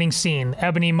that opening scene,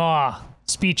 Ebony Maw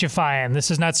speechifying, "This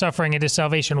is not suffering, it is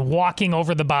salvation," walking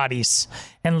over the bodies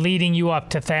and leading you up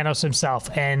to Thanos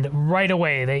himself. And right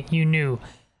away, you knew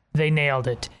they nailed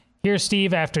it. Here,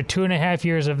 Steve, after 2.5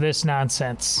 years of this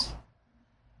nonsense,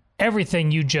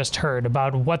 everything you just heard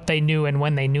about what they knew and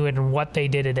when they knew it and what they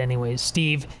did it anyways,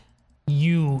 Steve,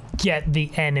 you get the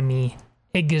enemy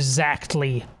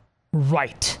exactly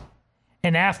right.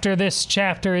 And after this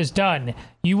chapter is done,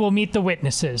 you will meet the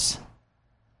witnesses.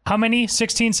 How many?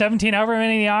 16, 17, however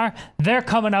many they are? They're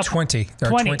coming up. 20.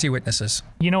 There are 20 witnesses.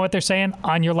 You know what they're saying?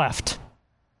 On your left.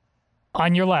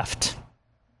 On your left.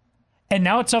 And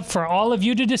now it's up for all of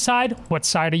you to decide, what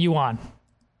side are you on?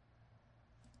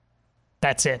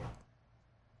 That's it.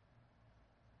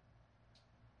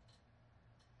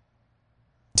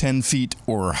 10 feet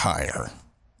or higher.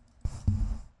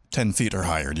 10 feet or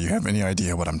higher. Do you have any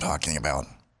idea what I'm talking about?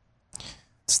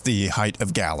 It's the height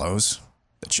of gallows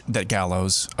that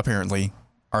gallows apparently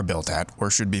are built at or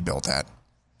should be built at.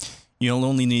 You'll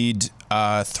only need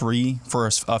 3 for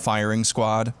a firing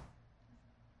squad.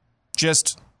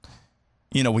 just,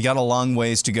 we got a long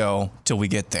ways to go till we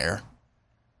get there,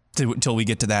 till we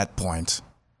get to that point.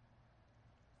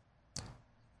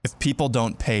 If people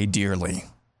don't pay dearly,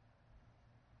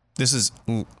 this is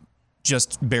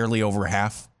just barely over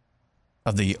half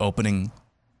of the opening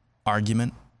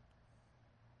argument.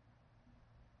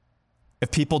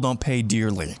 If people don't pay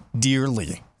dearly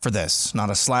for this, not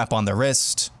a slap on the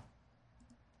wrist,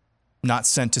 not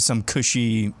sent to some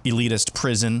cushy elitist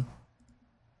prison,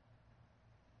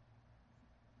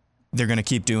 they're going to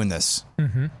keep doing this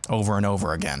over and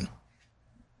over again.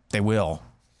 They will.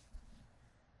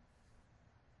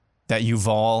 That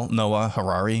Yuval Noah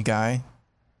Harari guy,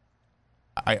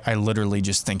 I literally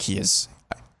just think he is.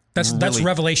 That's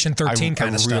Revelation 13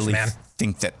 kind of stuff, man. I really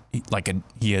think that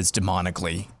he is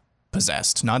demonically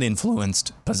possessed, not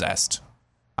influenced, possessed.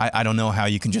 I don't know how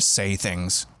you can just say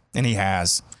things, and he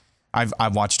has.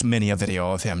 I've watched many a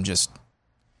video of him. Just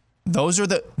those are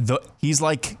he's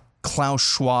like Klaus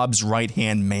Schwab's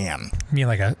right-hand man. You mean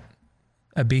like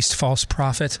a beast false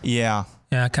prophet? Yeah,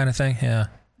 kind of thing. Yeah.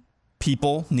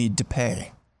 People need to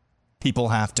pay. People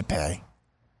have to pay.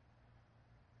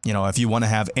 If you want to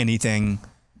have anything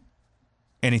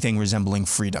resembling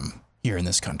freedom here in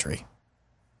this country.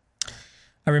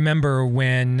 I remember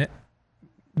when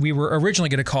we were originally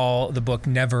going to call the book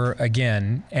Never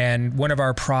Again, and one of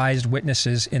our prized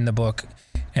witnesses in the book,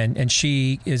 and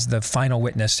she is the final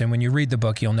witness, and when you read the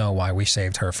book, you'll know why we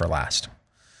saved her for last.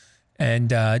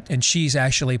 And she's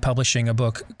actually publishing a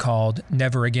book called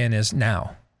Never Again Is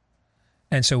Now.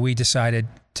 And so we decided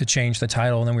to change the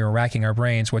title, and then we were racking our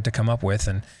brains what to come up with,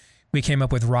 and we came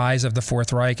up with Rise of the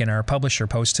Fourth Reich, and our publisher,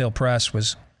 Post Hill Press,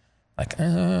 was like,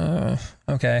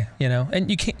 okay, and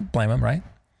you can't blame them, right?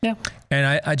 Yeah.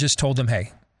 And I just told them,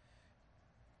 hey,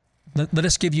 let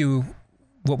us give you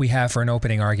what we have for an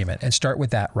opening argument and start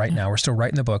with that right now. We're still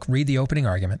writing the book. Read the opening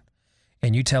argument,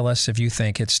 and you tell us if you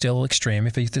think it's still extreme.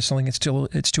 If it's something it's too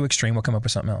extreme, we'll come up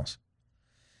with something else.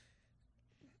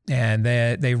 And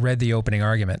they read the opening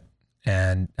argument,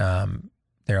 and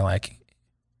they're like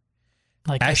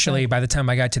actually, by the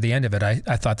time I got to the end of it,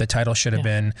 I thought the title should have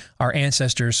been Our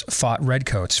Ancestors Fought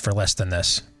Redcoats for Less Than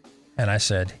This. And I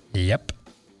said, yep.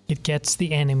 It gets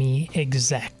the enemy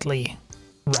exactly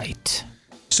right.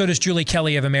 So does Julie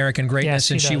Kelly of American Greatness,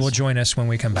 yes, and she will join us when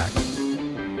we come back.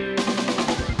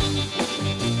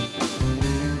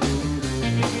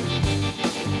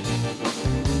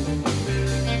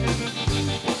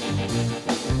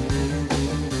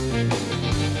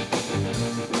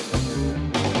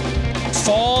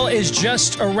 Fall is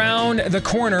just around the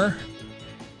corner,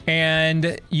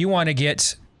 and you want to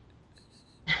get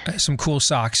some cool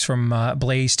socks from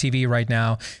Blaze TV right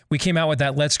now. We came out with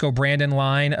that Let's Go Brandon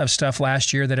line of stuff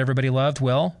last year that everybody loved.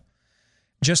 Well,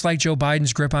 just like Joe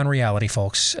Biden's grip on reality,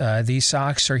 folks, these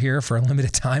socks are here for a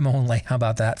limited time only. How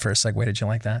about that for a segue? Did you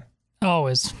like that?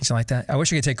 Always. Did you like that? I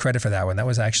wish I could take credit for that one. That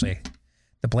was actually,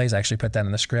 the Blaze actually put that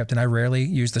in the script, and I rarely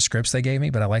use the scripts they gave me,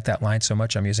 but I like that line so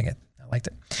much I'm using it. Liked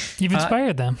it. You've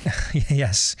inspired them.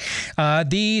 Yes.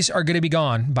 These are going to be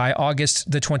gone by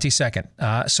August the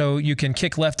 22nd. So you can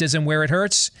kick leftism where it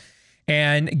hurts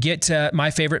and get my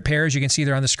favorite pairs. You can see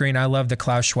they're on the screen. I love the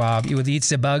Klaus Schwab. You would eat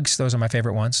the bugs. Those are my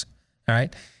favorite ones. All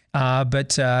right.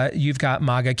 But you've got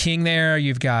MAGA King there.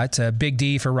 You've got Big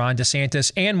D for Ron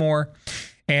DeSantis and more.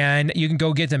 And you can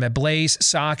go get them at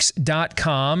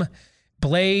blazesocks.com.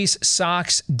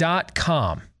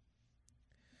 Blazesocks.com.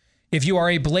 If you are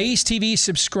a Blaze TV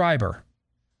subscriber,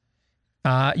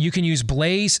 you can use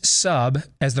Blaze Sub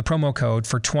as the promo code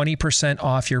for 20%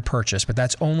 off your purchase, but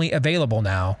that's only available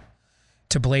now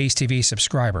to Blaze TV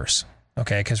subscribers,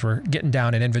 okay? Because we're getting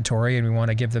down in inventory and we want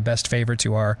to give the best favor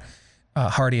to our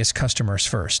hardiest customers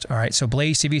first, all right? So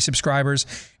Blaze TV subscribers,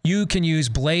 you can use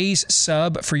Blaze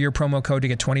Sub for your promo code to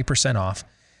get 20% off.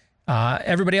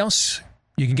 Everybody else,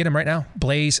 you can get them right now,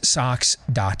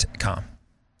 blazesocks.com.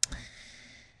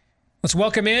 Let's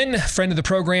welcome in friend of the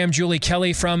program, Julie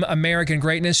Kelly from American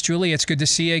Greatness. Julie, it's good to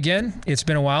see you again. It's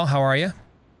been a while. How are you?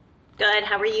 Good.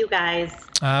 How are you guys?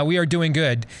 We are doing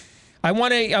good. I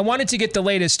wanted to get the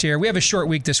latest here. We have a short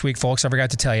week this week, folks. I forgot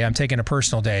to tell you. I'm taking a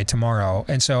personal day tomorrow.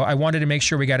 And so I wanted to make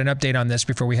sure we got an update on this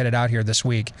before we headed out here this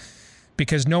week,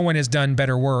 because no one has done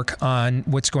better work on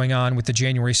what's going on with the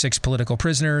January 6th political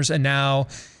prisoners and now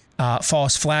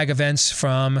false flag events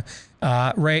from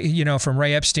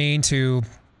Ray Epstein to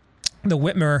the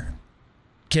Whitmer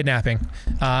kidnapping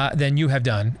than you have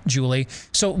done, Julie.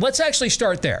 So let's actually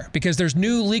start there, because there's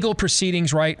new legal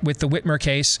proceedings, right, with the Whitmer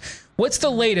case. What's the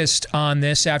latest on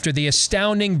this after the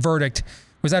astounding verdict?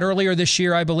 Was that earlier this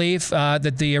year, I believe,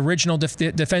 that the original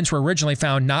defense were originally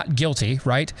found not guilty,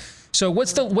 right? So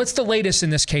what's the latest in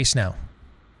this case now?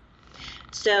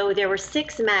 So there were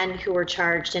 6 men who were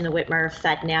charged in the Whitmer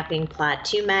Fed-napping plot.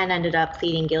 2 men ended up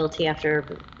pleading guilty after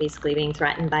basically being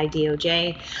threatened by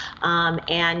DOJ,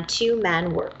 and 2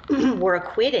 men were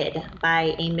acquitted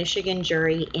by a Michigan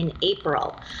jury in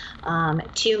April.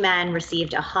 2 men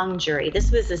received a hung jury. This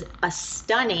was a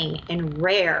stunning and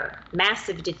rare,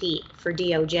 massive defeat for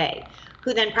DOJ,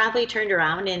 who then promptly turned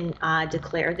around and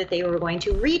declared that they were going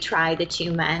to retry the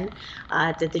 2 men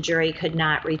that the jury could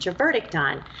not reach a verdict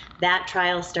on. That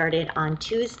trial started on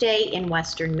Tuesday in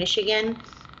Western Michigan.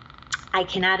 I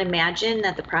cannot imagine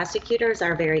that the prosecutors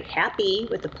are very happy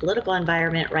with the political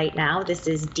environment right now. This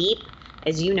is deep,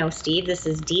 as you know, Steve, this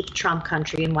is deep Trump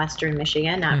country in Western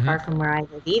Michigan, not far from where I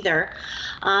live either.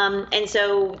 And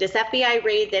so this FBI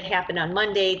raid that happened on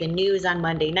Monday, the news on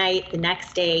Monday night, the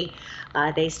next day,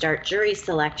 they start jury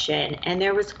selection. And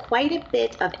there was quite a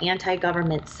bit of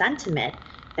anti-government sentiment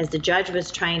as the judge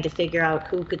was trying to figure out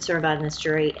who could serve on this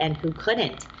jury and who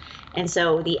couldn't. And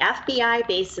so the FBI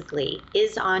basically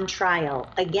is on trial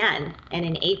again. And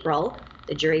in April,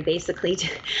 the jury basically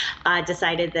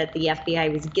decided that the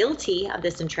FBI was guilty of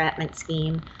this entrapment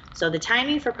scheme. So the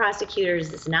timing for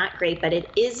prosecutors is not great, but it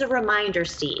is a reminder,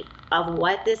 Steve, of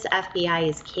what this FBI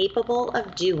is capable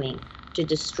of doing to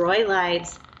destroy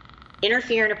lives,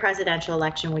 interfere in a presidential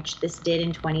election, which this did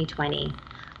in 2020,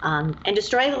 and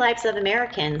destroy the lives of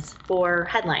Americans for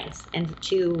headlines and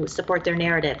to support their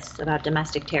narratives about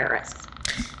domestic terrorists.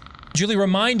 Julie,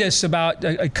 remind us about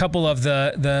a couple of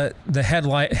the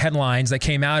headlines that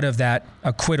came out of that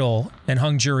acquittal and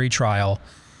hung jury trial,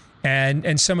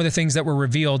 and some of the things that were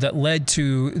revealed that led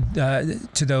to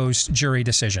those jury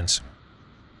decisions.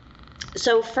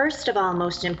 So first of all,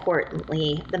 most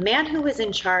importantly, the man who was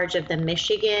in charge of the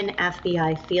Michigan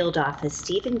FBI field office,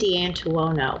 Stephen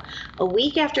D'Antuono, a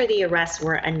week after the arrests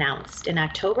were announced in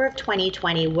October of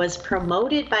 2020, was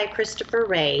promoted by Christopher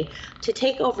Wray to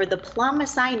take over the plum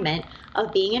assignment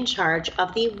of being in charge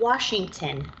of the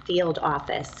Washington field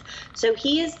office. So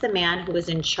he is the man who was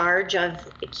in charge of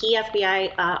a key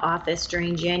FBI office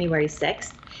during January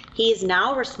 6th. He is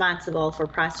now responsible for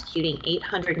prosecuting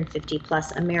 850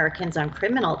 plus Americans on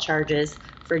criminal charges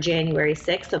for January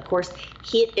 6th. Of course,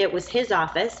 it was his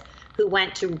office who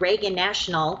went to Reagan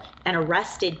National and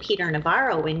arrested Peter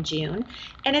Navarro in June.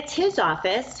 And it's his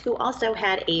office who also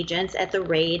had agents at the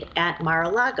raid at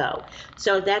Mar-a-Lago.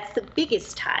 So that's the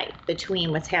biggest tie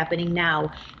between what's happening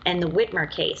now and the Whitmer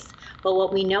case. But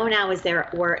what we know now is there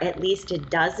were at least a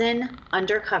dozen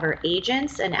undercover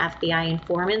agents and FBI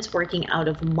informants working out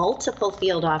of multiple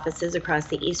field offices across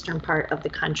the eastern part of the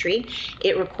country.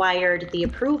 It required the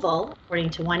approval,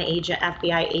 according to one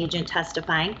FBI agent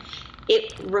testifying,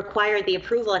 it required the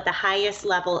approval at the highest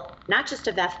level, not just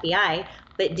of FBI,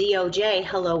 but DOJ,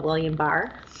 hello, William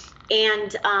Barr.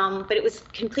 And but it was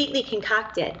completely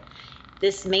concocted.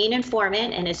 This main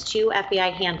informant and his 2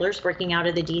 FBI handlers working out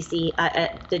of the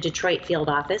the Detroit field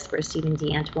office where Stephen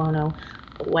D'Antuono,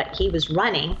 what he was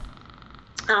running,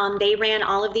 they ran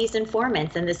all of these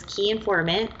informants, and this key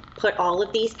informant put all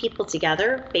of these people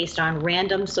together based on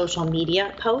random social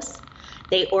media posts.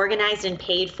 They organized and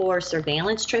paid for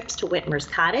surveillance trips to Whitmer's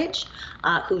cottage,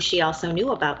 who she also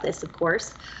knew about this, of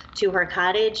course, to her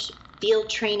cottage, field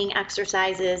training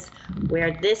exercises,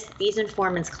 where these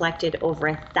informants collected over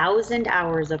 1,000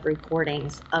 hours of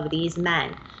recordings of these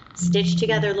men, stitched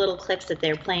together little clips that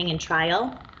they're playing in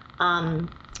trial.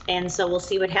 And so we'll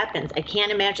see what happens. I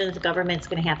can't imagine that the government's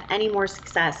going to have any more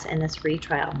success in this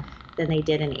retrial than they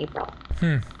did in April.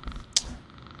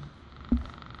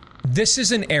 This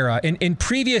is an era, in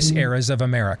previous eras of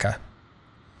America,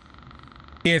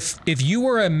 if you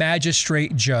were a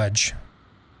magistrate judge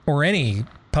or any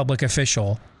public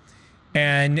official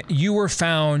and you were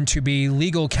found to be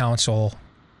legal counsel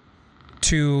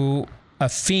to a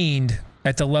fiend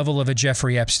at the level of a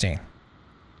Jeffrey Epstein,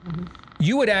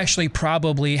 you would actually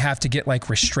probably have to get like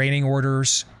restraining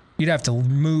orders. You'd have to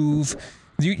move.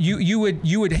 You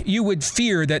would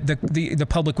fear that the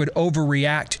public would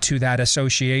overreact to that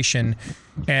association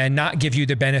and not give you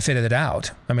the benefit of the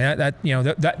doubt. I mean,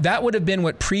 that would have been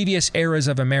what previous eras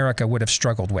of America would have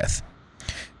struggled with.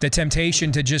 The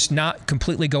temptation to just not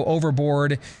completely go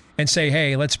overboard and say,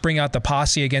 hey, let's bring out the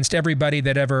posse against everybody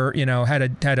that ever, had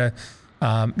a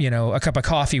cup of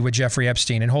coffee with Jeffrey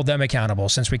Epstein and hold them accountable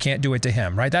since we can't do it to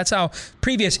him, right? That's how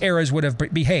previous eras would have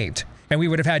behaved. And we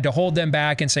would have had to hold them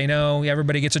back and say, no,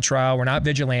 everybody gets a trial. We're not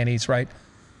vigilantes, right?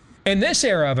 In this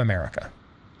era of America,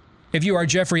 if you are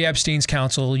Jeffrey Epstein's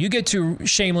counsel, you get to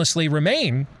shamelessly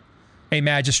remain a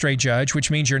magistrate judge, which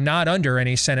means you're not under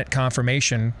any Senate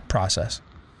confirmation process.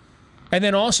 and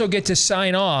then also get to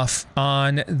sign off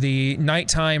on the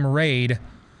nighttime raid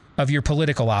of your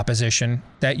political opposition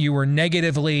that you were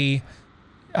negatively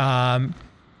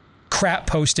crap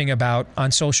posting about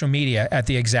on social media at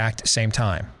the exact same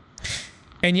time.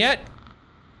 And yet,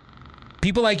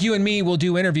 people like you and me will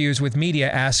do interviews with media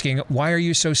asking, why are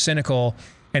you so cynical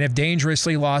and have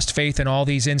dangerously lost faith in all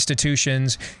these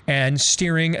institutions and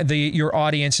steering your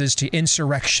audiences to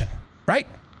insurrection, right?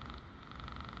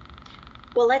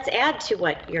 Well, let's add to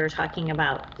what you're talking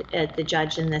about, the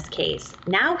judge in this case.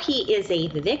 Now he is a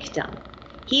victim.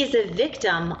 He is a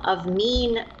victim of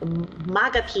mean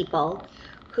MAGA people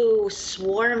who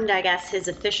swarmed, I guess, his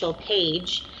official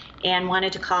page and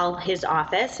wanted to call his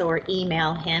office or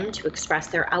email him to express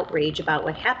their outrage about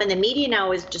what happened. The media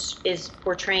now is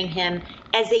portraying him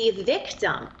as a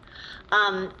victim.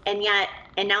 And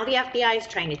now the FBI is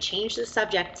trying to change the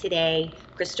subject today.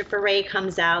 Christopher Wray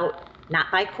comes out,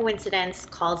 not by coincidence,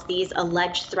 calls these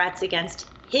alleged threats against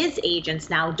his agents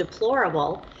now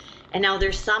deplorable. And now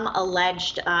there's some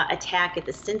alleged attack at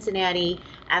the Cincinnati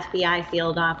FBI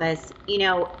field office. You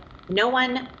know, no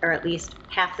one, or at least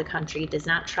half the country, does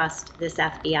not trust this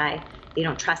FBI. They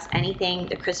don't trust anything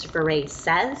that Christopher Wray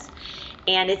says.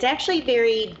 And it's actually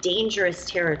very dangerous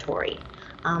territory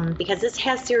because this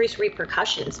has serious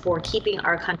repercussions for keeping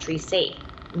our country safe.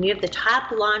 And you have the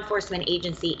top law enforcement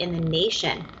agency in the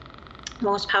nation,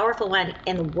 most powerful one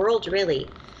in the world, really,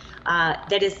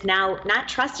 that is now not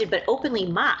trusted but openly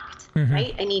mocked,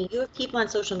 right? I mean, you have people on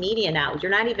social media now. They're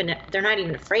not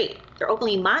even afraid. They're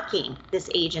openly mocking this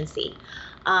agency.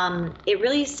 It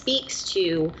really speaks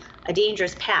to a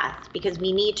dangerous path because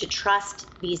we need to trust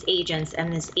these agents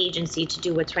and this agency to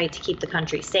do what's right to keep the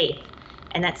country safe,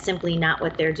 and that's simply not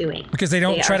what they're doing. Because they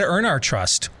don't try to earn our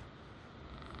trust.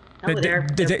 No, they're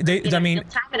I mean,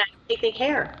 time, and I don't think they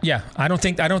care. Yeah,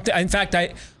 in fact,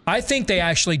 I think they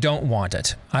actually don't want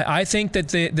it. I think that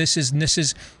this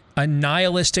is a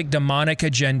nihilistic, demonic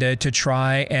agenda to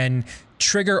try and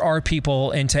trigger our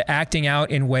people into acting out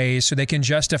in ways so they can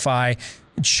justify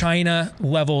China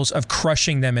levels of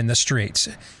crushing them in the streets.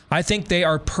 I think they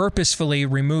are purposefully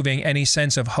removing any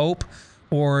sense of hope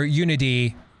or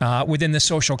unity within the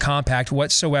social compact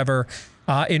whatsoever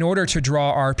in order to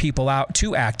draw our people out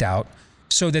to act out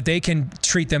so that they can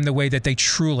treat them the way that they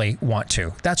truly want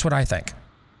to. That's what I think.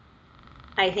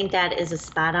 I think that is a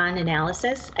spot-on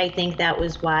analysis. I think that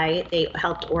was why they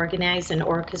helped organize and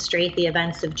orchestrate the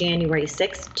events of January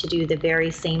 6th to do the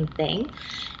very same thing.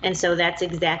 And so that's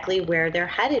exactly where they're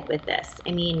headed with this.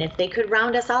 I mean, if they could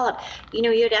round us all up, you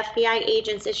know, you had FBI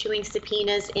agents issuing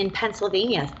subpoenas in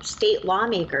Pennsylvania, state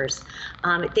lawmakers.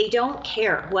 They don't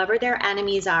care, whoever their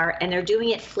enemies are, and they're doing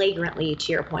it flagrantly,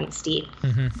 to your point, Steve.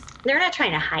 They're not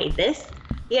trying to hide this.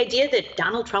 The idea that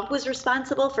Donald Trump was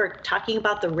responsible for talking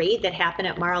about the raid that happened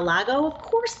at Mar-a-Lago, of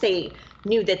course they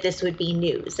knew that this would be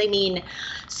news. I mean,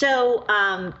 so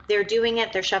they're doing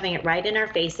it, they're shoving it right in our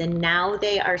face, and now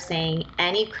they are saying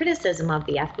any criticism of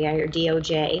the FBI or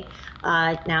DOJ,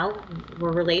 now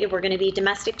we're going to be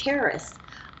domestic terrorists.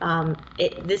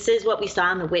 This is what we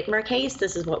saw in the Whitmer case,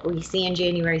 this is what we see in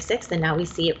January 6th, and now we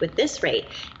see it with this raid.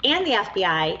 And the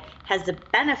FBI has the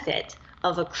benefit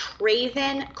of a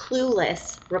craven,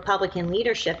 clueless Republican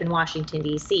leadership in Washington,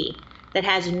 D.C. that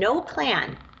has no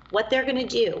plan what they're going to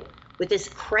do with this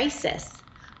crisis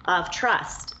of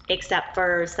trust, except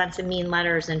for send some mean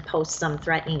letters and post some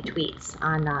threatening tweets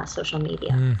on social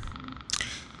media.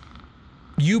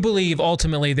 You believe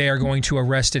ultimately they are going to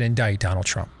arrest and indict Donald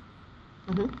Trump.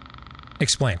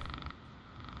 Explain.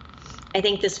 I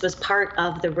think this was part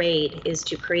of the raid, is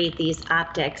to create these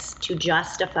optics to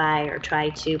justify or try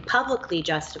to publicly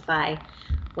justify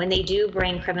when they do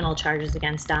bring criminal charges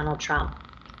against Donald Trump.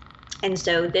 And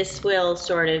so this will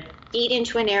sort of feed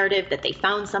into a narrative that they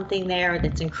found something there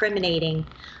that's incriminating.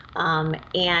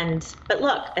 But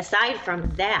look, aside from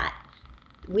that,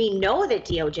 we know that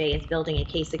DOJ is building a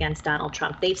case against Donald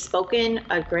Trump. They've spoken,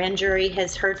 a grand jury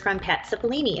has heard from Pat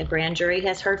Cipollini, a grand jury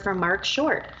has heard from Mark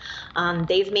Short.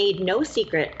 They've made no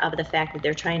secret of the fact that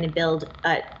they're trying to build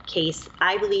a case,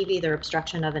 I believe either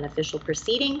obstruction of an official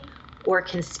proceeding or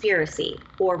conspiracy,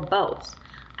 or both.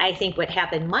 I think what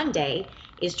happened Monday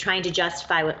is trying to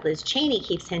justify what Liz Cheney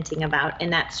keeps hinting about,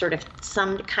 and that's sort of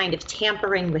some kind of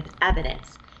tampering with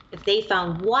evidence. If they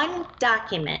found one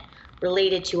document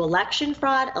related to election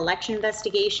fraud, election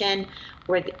investigation,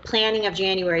 or the planning of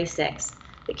January 6th,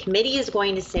 the committee is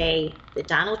going to say that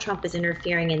Donald Trump is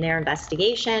interfering in their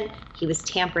investigation. He was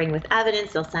tampering with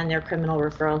evidence. They'll send their criminal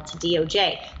referral to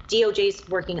DOJ. DOJ is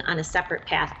working on a separate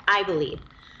path, I believe,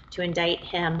 to indict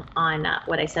him on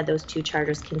what I said, those 2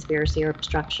 charges, conspiracy or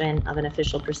obstruction of an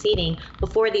official proceeding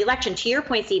before the election. To your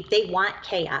point, Steve, they want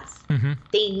chaos. Mm-hmm.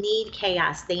 They need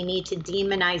chaos. They need to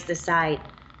demonize the side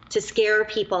to scare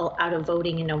people out of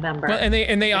voting in November. Well,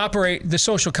 and they operate, the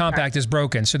social compact is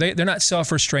broken, so they're not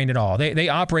self-restrained at all. They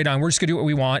operate on, we're just going to do what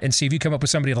we want and see if you come up with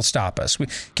somebody that'll stop us.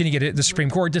 Can you get the Supreme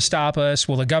Court to stop us?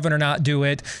 Will the governor not do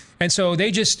it? And so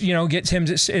they just, get him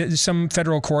to some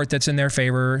federal court that's in their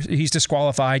favor. He's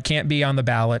disqualified, can't be on the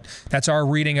ballot. That's our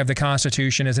reading of the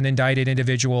Constitution as an indicted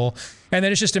individual. And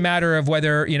then it's just a matter of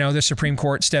whether, the Supreme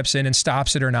Court steps in and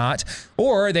stops it or not,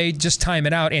 or they just time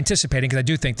it out, anticipating, because I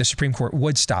do think the Supreme Court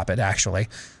would stop it, actually.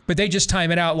 But they just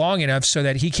time it out long enough so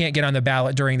that he can't get on the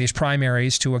ballot during these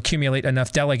primaries to accumulate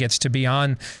enough delegates to be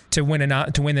on to win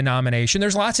the nomination.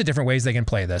 There's lots of different ways they can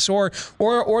play this, or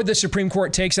the Supreme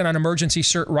Court takes it on emergency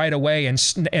cert right away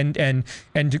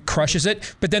and crushes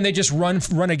it. But then they just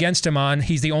run against him on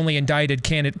he's the only indicted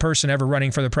person ever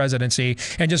running for the presidency,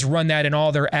 and just run that in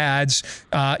all their ads.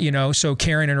 So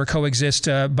Karen and her coexist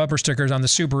bumper stickers on the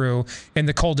Subaru in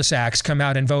the cul-de-sacs come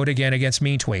out and vote again against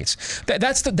mean tweets.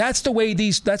 That's the way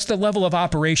that's the level of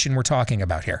operation we're talking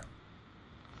about here.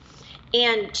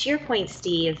 And to your point,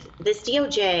 Steve, this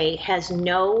DOJ has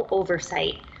no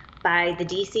oversight by the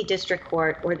D.C. District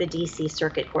Court or the D.C.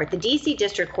 Circuit Court. The D.C.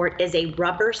 District Court is a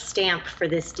rubber stamp for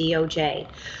this DOJ.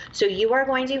 So you are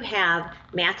going to have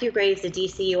Matthew Graves, the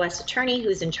D.C. U.S. Attorney,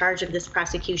 who's in charge of this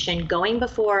prosecution, going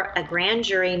before a grand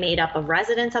jury made up of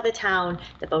residents of a town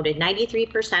that voted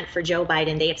 93% for Joe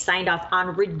Biden. They have signed off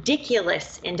on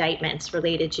ridiculous indictments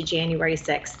related to January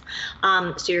 6th.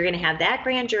 So you're going to have that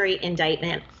grand jury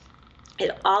indictment.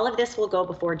 All of this will go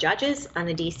before judges on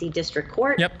the D.C. District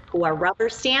Court, who are rubber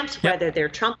stamped, whether they're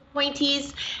Trump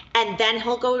appointees. And then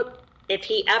he'll go, if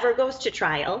he ever goes to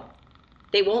trial,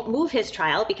 they won't move his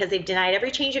trial because they've denied every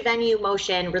change of venue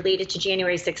motion related to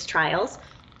January 6th trials.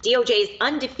 DOJ is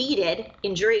undefeated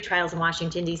in jury trials in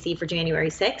Washington, D.C. for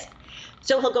January 6th.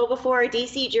 So he'll go before a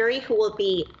D.C. jury who will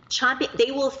be chomping.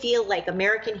 They will feel like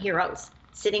American heroes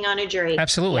sitting on a jury.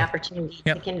 Absolutely. The opportunity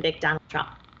to convict Donald Trump.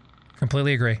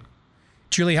 Completely agree.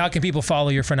 Julie, how can people follow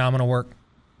your phenomenal work?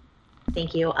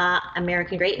 Thank you.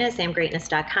 American Greatness,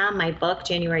 amgreatness.com. My book,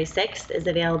 January 6th, is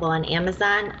available on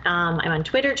Amazon. I'm on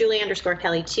Twitter,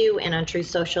 Julie_Kelly2, and on Truth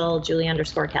Social,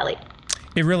 Julie_Kelly.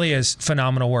 It really is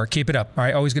phenomenal work. Keep it up. All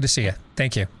right. Always good to see you.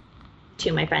 Thank you.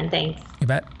 To my friend. Thanks. You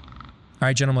bet. All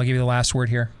right, gentlemen, I'll give you the last word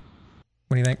here.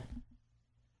 What do you think?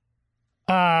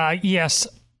 Yes.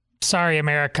 Sorry,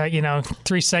 America.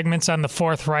 3 segments on the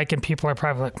Fourth Reich, and people are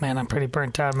probably like, man, I'm pretty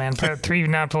burnt out, man. 3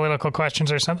 non-political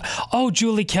questions or something. Oh,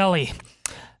 Julie Kelly.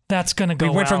 That's going to go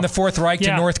We went from the Fourth Reich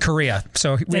to North Korea.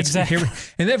 So exactly.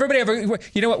 And everybody,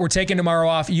 you know what? We're taking tomorrow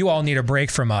off. You all need a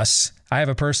break from us. I have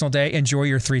a personal day. Enjoy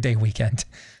your 3-day weekend.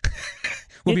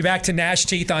 We'll be back to gnash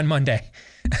teeth on Monday.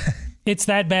 It's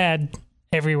that bad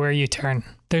everywhere you turn.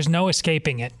 There's no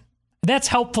escaping it. That's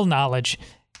helpful knowledge.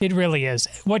 It really is.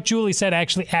 What Julie said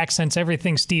actually accents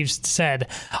everything Steve said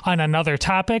on another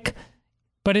topic,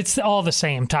 but it's all the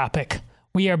same topic.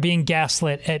 We are being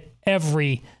gaslit at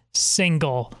every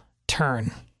single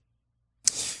turn.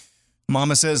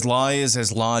 Mama says law is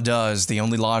as law does. The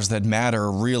only laws that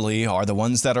matter, really, are the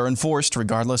ones that are enforced,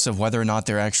 regardless of whether or not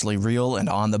they're actually real and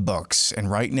on the books. And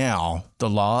right now,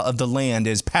 the law of the land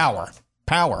is power.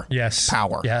 Power. Yes.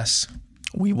 Power. Yes.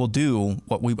 We will do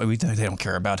what they don't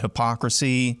care about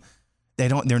hypocrisy.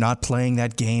 They're not playing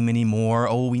that game anymore.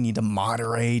 Oh, we need to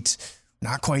moderate.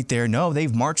 Not quite there. No,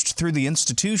 they've marched through the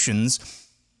institutions.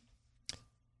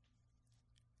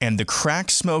 And the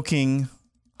crack smoking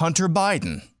Hunter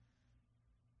Biden,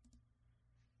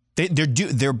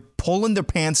 they're pulling their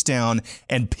pants down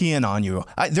and peeing on you.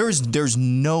 There's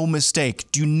no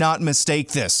mistake. Do not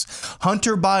mistake this.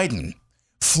 Hunter Biden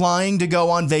flying to go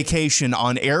on vacation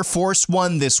on Air Force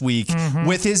One this week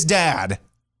with his dad.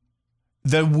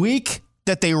 The week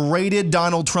that they raided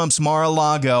Donald Trump's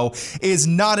Mar-a-Lago is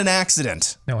not an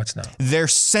accident. No, it's not. They're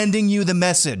sending you the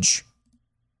message.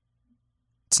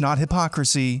 It's not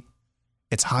hypocrisy.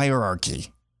 It's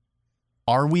hierarchy.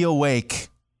 Are we awake?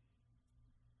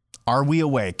 Are we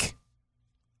awake?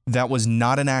 That was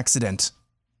not an accident.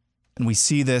 And we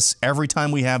see this every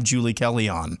time we have Julie Kelly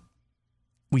on.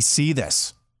 We see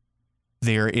this.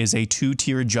 There is a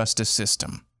 2-tier justice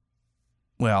system.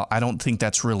 Well, I don't think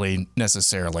that's really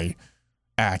necessarily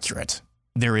accurate.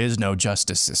 There is no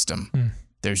justice system.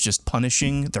 There's just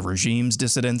punishing the regime's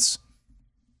dissidents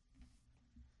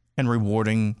and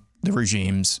rewarding the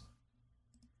regime's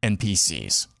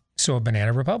NPCs. So a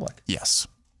banana republic. Yes.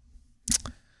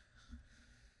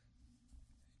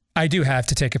 I do have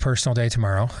to take a personal day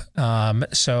tomorrow.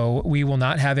 So we will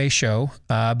not have a show,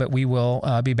 but we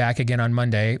will be back again on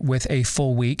Monday with a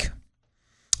full week.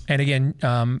 And again,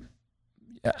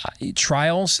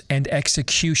 trials and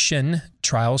execution,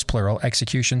 trials plural,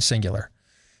 execution singular.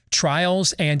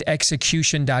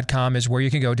 Trialsandexecution.com is where you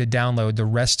can go to download the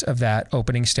rest of that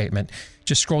opening statement.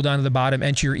 Just scroll down to the bottom,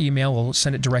 enter your email. We'll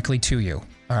send it directly to you.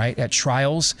 All right, at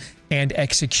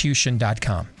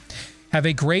trialsandexecution.com. Have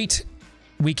a great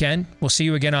weekend. We'll see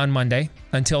you again on Monday.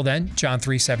 Until then, John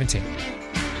 3:17.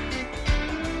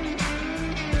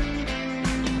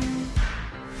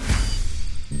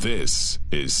 This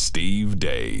is Steve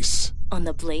Deace on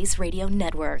the Blaze Radio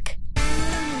Network.